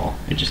 Starfall.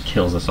 It just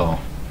kills us all.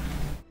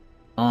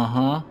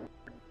 Uh-huh.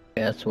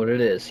 That's what it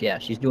is. Yeah,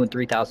 she's doing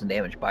 3,000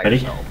 damage by Ready?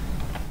 herself.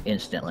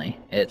 Instantly.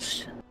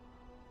 It's...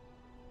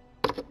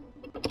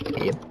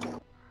 Yep.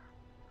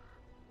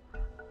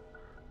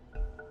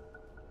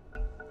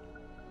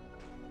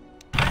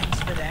 Thanks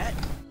for that.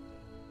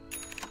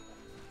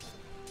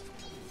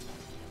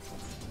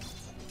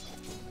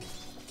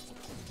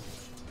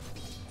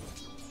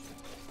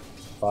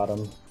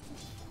 bottom.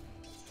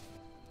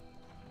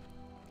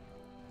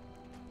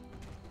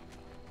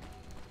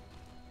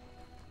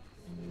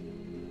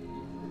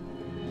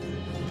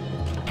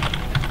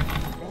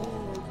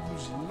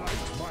 Orbs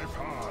light my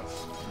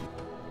path.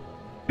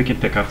 We can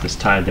pick off this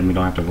tide, then we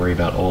don't have to worry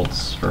about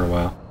ults for a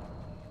while.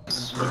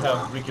 We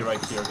have Ricky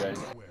right here, guys.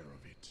 Aware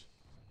of it.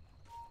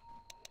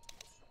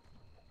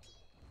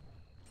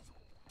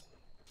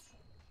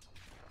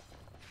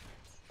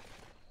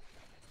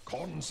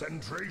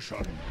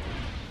 Concentration.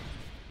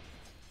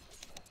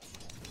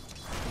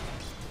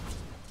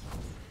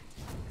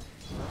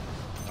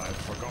 I've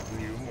forgotten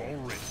you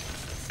already.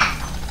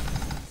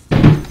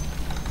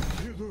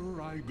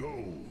 Hither I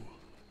go.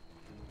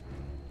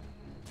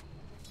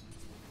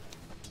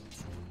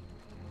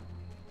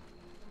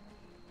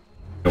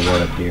 A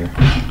ward up here.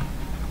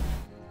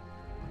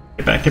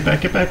 Get back, get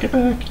back, get back, get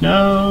back!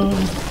 No!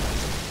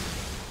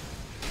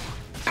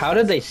 How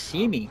did they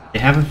see me? They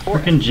have a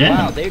freaking gen!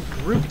 Wow, they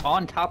grouped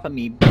on top of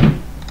me.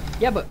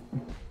 Yeah, but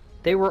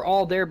they were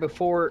all there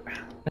before.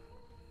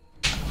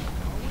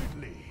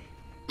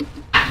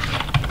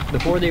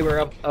 Before they were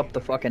up the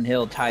fucking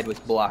hill, Tide was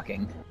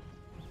blocking.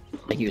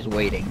 Like he was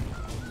waiting.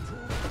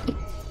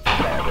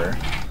 Whatever.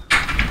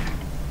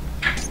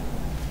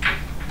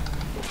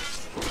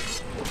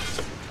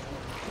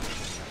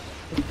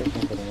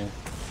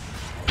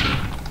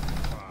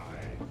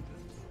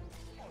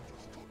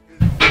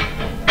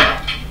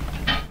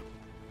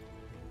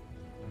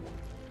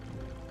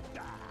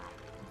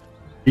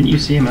 Didn't you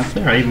see him up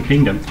there? I even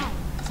pinged him.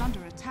 It's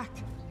under attack.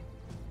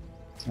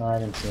 No, I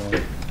didn't see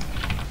him.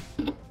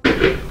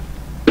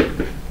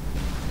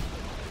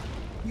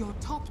 Your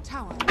top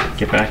tower.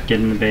 Get back, get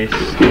in the base,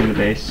 get in the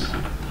base. I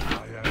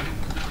am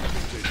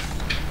committed.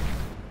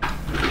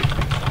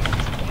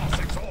 Pass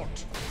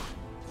exhort.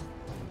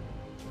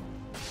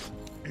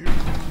 Ill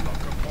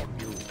luck upon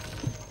you.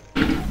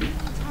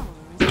 Tower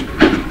is under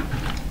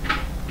attack.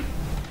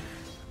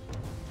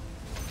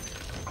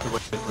 We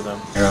wait for them.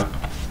 Arrow.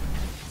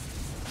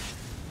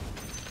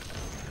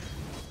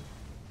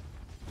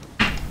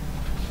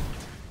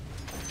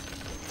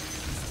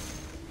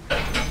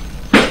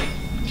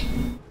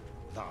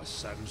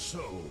 Thus and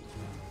so.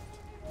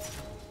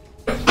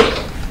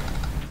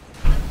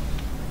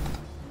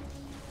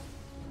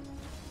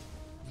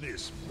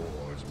 This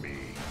bores me.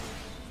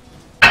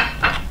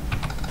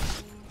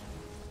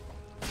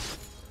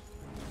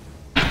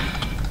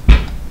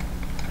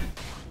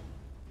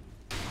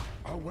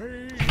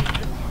 Away!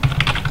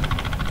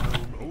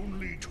 Known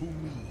only to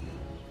me.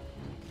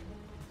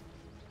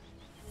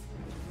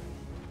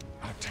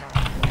 Attack!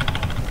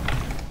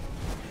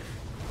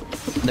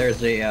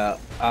 There's a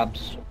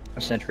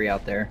sentry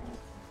out there.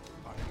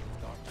 I will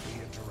not be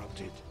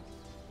interrupted.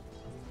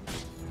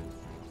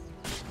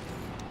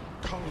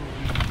 Come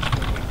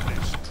to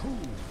witness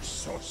true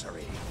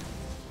sorcery.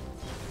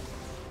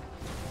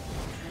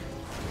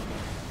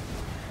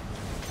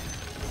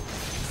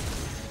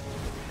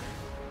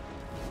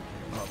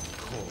 Of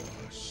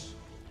course.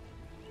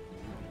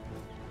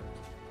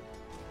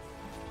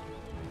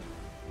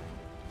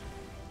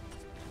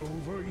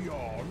 Over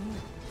yon.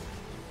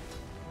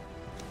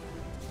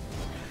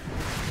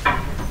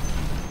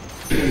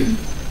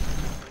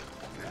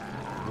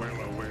 Well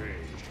away.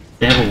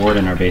 They have a ward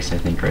in our base, I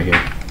think, right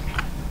here.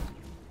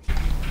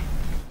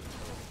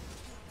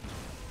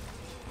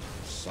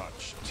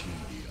 Such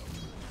tedium.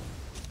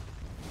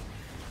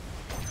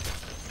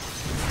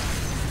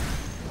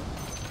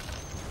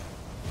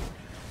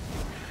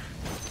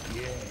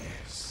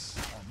 Yes.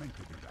 I'll make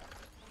it that.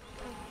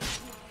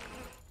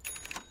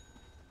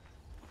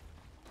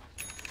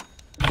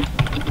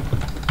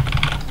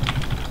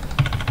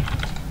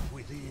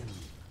 Within.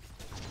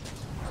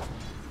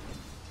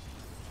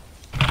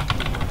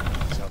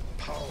 The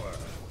power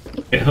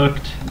Get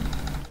hooked.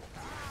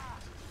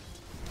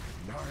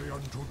 nigh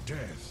unto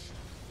death.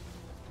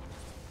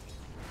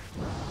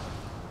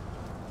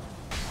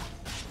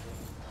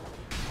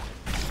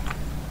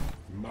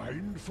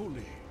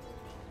 Mindfully.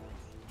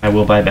 I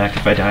will buy back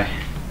if I die.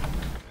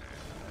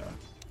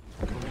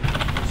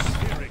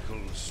 Spherical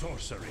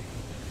sorcery.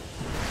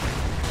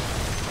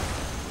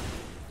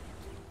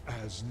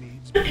 As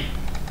needs be.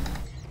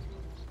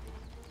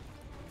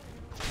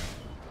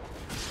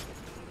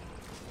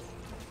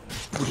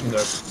 Pushing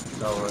their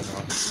tower right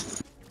now. Sorcery.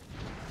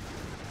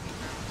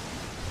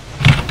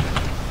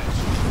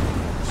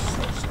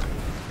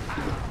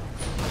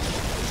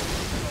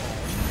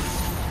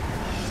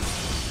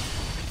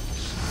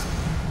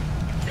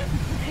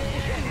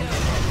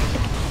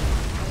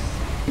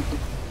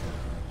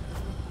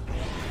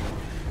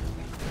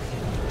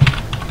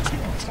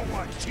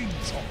 Team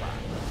chopper.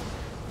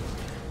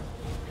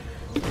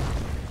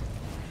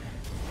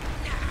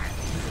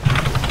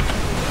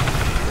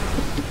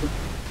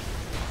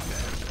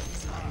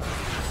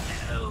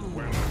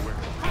 Well,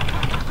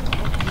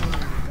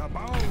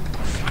 about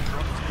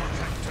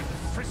protected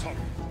frisson.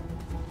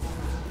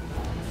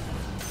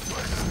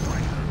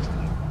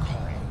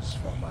 Calls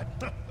for my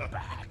back.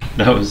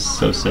 That was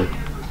so sick.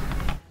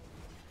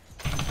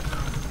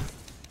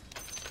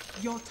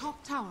 Your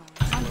top tower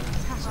is under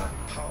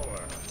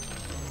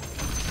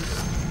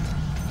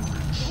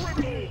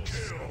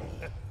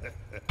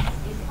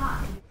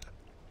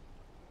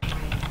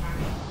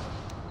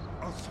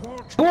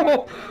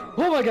Oh,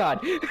 oh my god!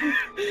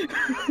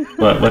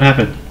 What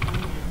happened?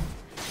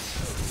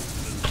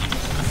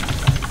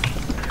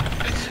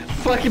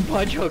 Fucking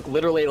punch hook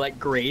literally like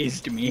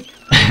grazed me.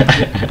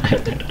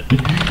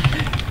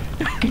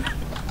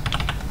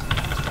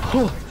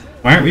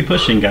 Why aren't we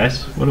pushing,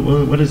 guys?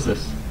 What is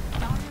this?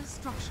 Dire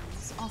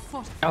structures are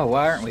fortified. Oh,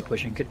 why aren't we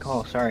pushing? Good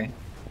call, sorry.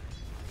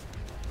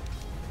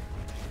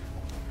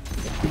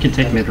 We can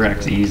take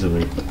mid-racks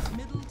easily.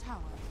 Middle tower.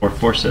 Or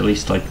force at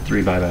least like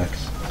 3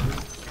 buybacks.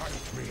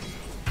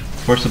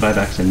 Force the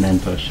buybacks and then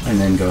push, and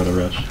then go to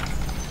rush.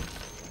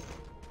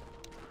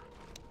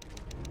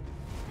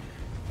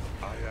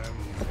 I am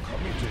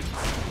committed.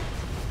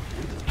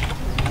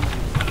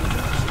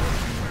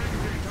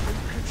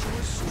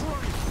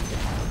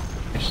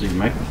 Actually,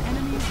 Mike.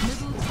 Enemy's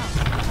middle tower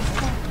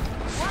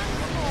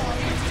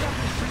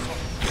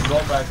has fallen. Go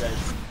back,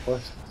 guys.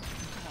 Push.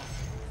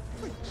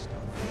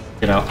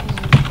 Get out.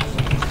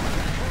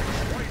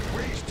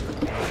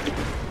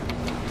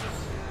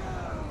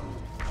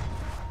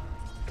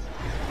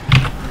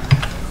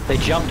 They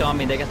jumped on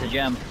me, they got the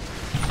gem.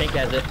 Pink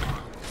has it.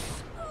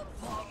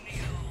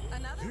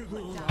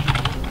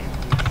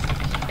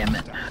 Damn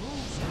it.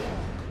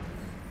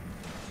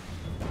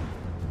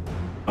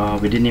 Oh,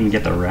 we didn't even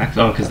get the racks.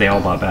 Oh, because they all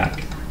bought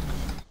back.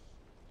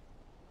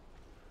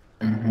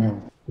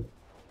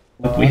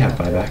 But we have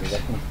buybacks. I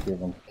think 3 of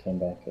them came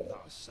back.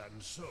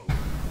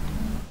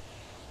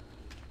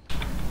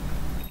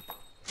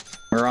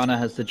 Mirana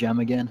has the gem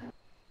again.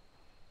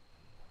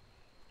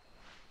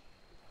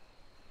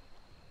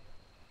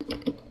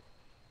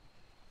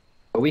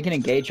 But we can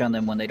engage on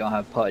them when they don't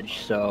have Pudge,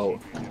 so...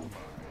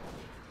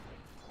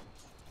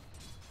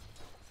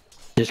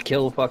 Just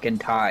kill fucking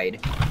Tide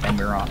and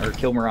Mirana, or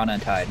kill Mirana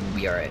and Tide and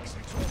we'll be alright.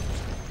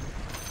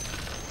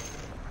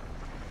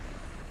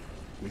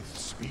 With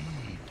speed.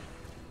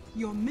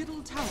 Your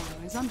middle tower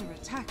is under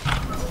attack.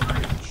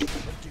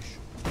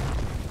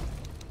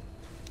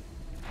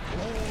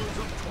 Walls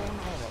of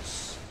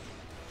Tornalis.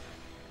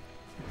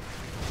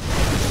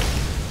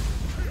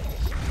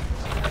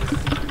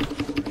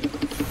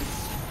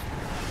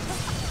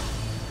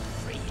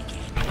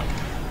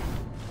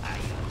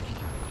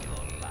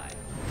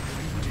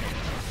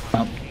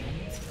 Oh.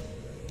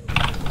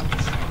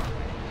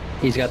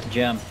 He's got the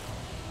gem.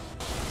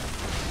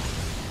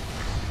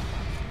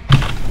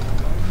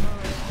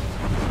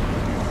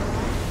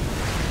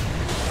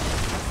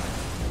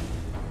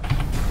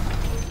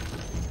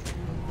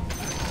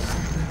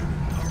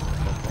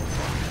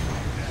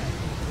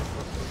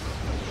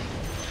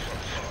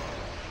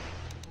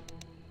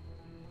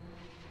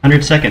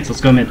 $100 seconds.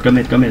 Let's go mid. Go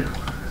mid. Go mid.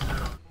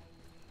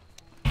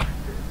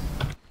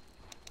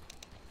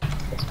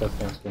 Let's go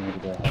things we need to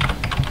go ahead.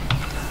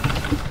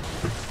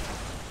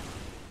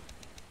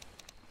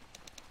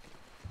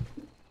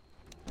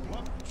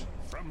 Plucked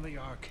from the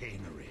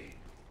arcanery.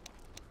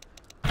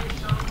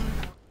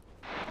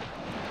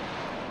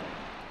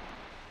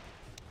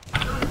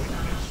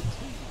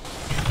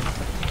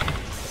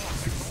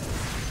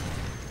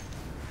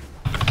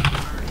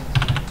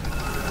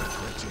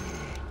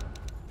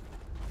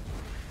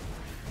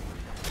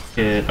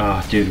 Get.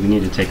 Oh, dude, we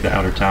need to take the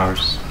outer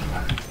towers.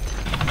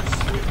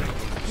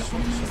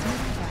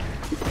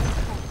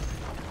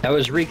 That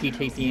was Riki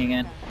taking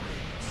in.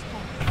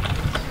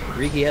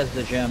 Riki has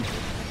the gem.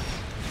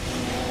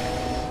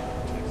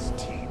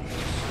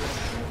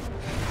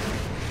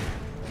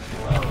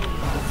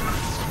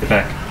 Get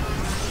back.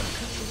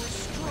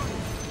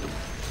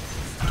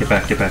 Get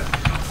back. Get back.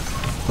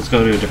 Let's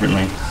go to a different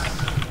lane.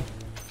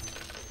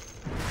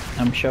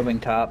 I'm shoving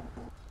top.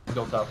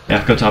 Go top.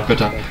 Yeah, go top. Go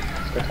top.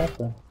 Let's go top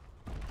then.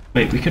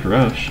 Wait, we could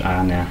rush.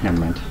 Ah, nah, never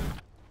mind.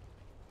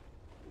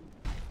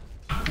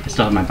 I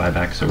still have my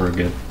buyback, so we're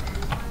good.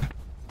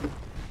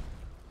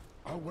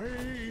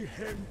 Away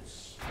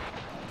hence.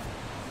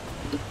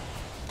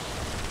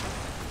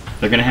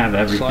 They're gonna have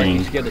Slug, you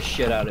everything. scared the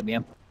shit out of me.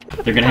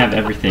 They're gonna have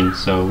everything,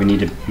 so we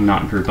need to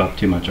not group up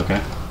too much, okay?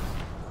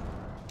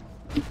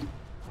 Unlearned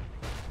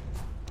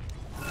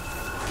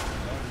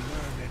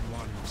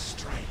one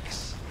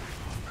strikes.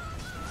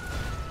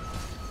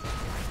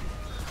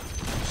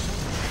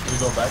 We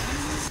go back.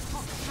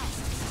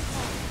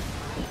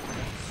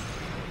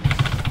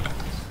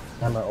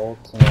 I have my ult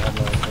and I have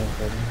my thing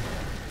ready.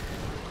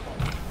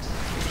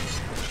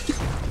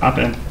 Hop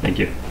in. Thank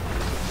you.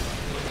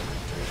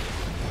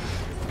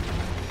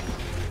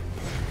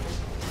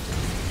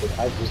 Dude,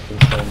 I've just been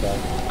slowing down.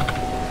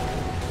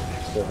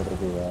 Still able to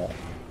do that.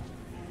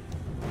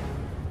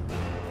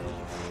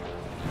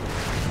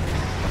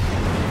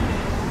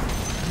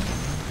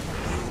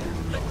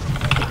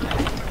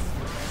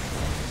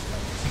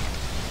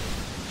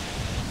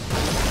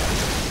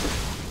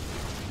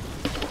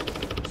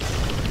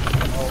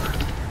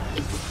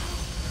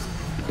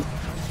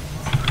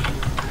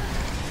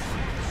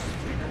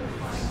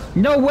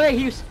 No way,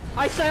 he was...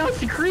 I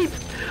silenced the creep!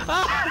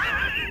 Ah!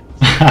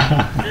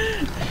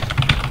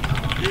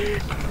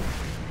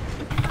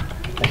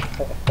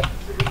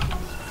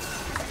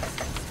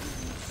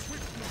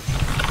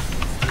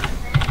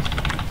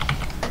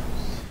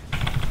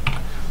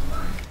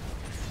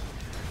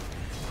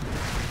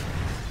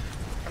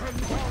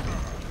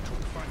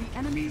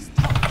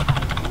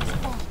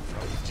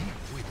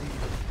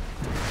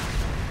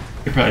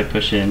 Could probably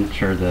push in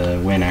for the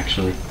win,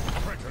 actually.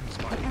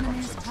 The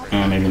enemy's top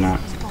Maybe not.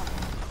 has fallen.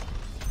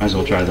 Might as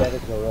well try Better though.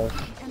 to go Roche.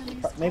 The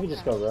enemy's Maybe top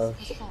just go tower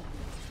Roche. has fallen.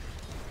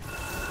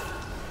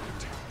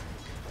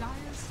 Dire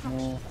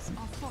structures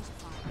are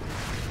fortified.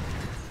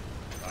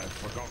 I've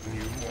forgotten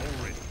you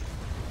already.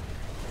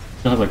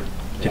 Still have like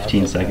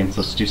 15 seconds.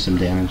 Let's do some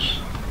damage.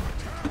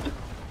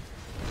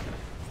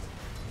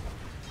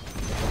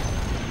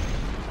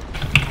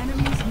 The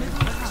enemy's middle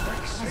tower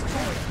has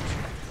fallen.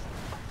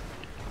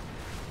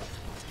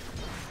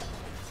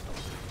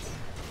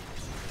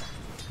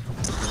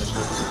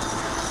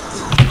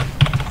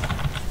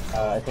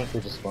 I think we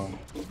just won.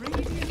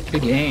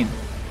 Good game.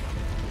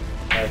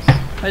 Nice.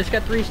 I just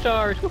got 3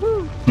 stars.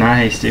 Woohoo!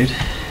 Nice, dude.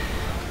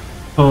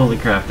 Holy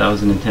crap, that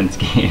was an intense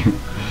game.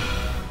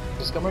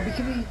 Just got my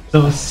BKB.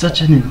 That was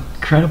such an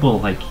incredible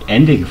like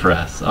ending for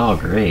us. Oh,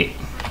 great.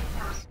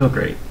 So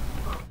great.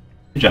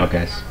 Good job,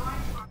 guys.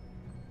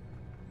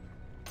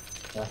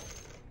 Yeah.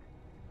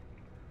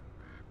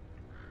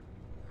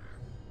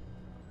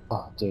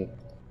 Oh, dude.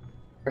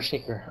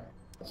 Earthshaker.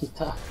 He's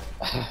tough.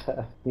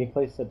 He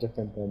plays so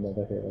different than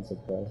other heroes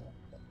that play.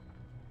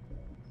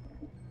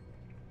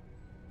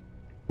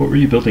 What were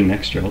you building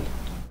next, Gerald?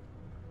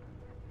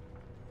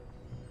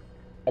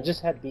 I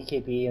just had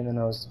BKB and then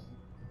I was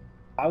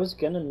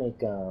gonna make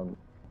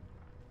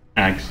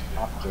Ags.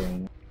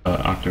 Octarine.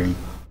 Octarine.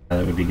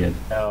 That would be good.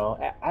 No,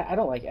 I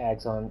don't like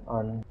Ags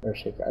on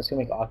Earthshaker. I was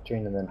gonna make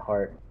Octarine and then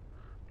Heart.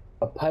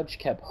 But Pudge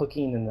kept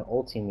hooking and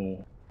ulting me,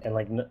 and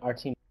like our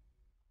team,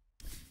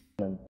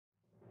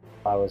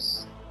 I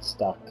was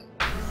stuck.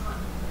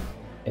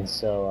 And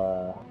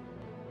so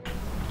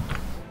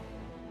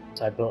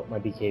I built my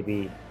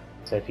BKB.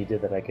 So if he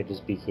did that, I could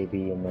just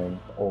BKB and then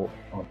ult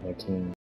on my team.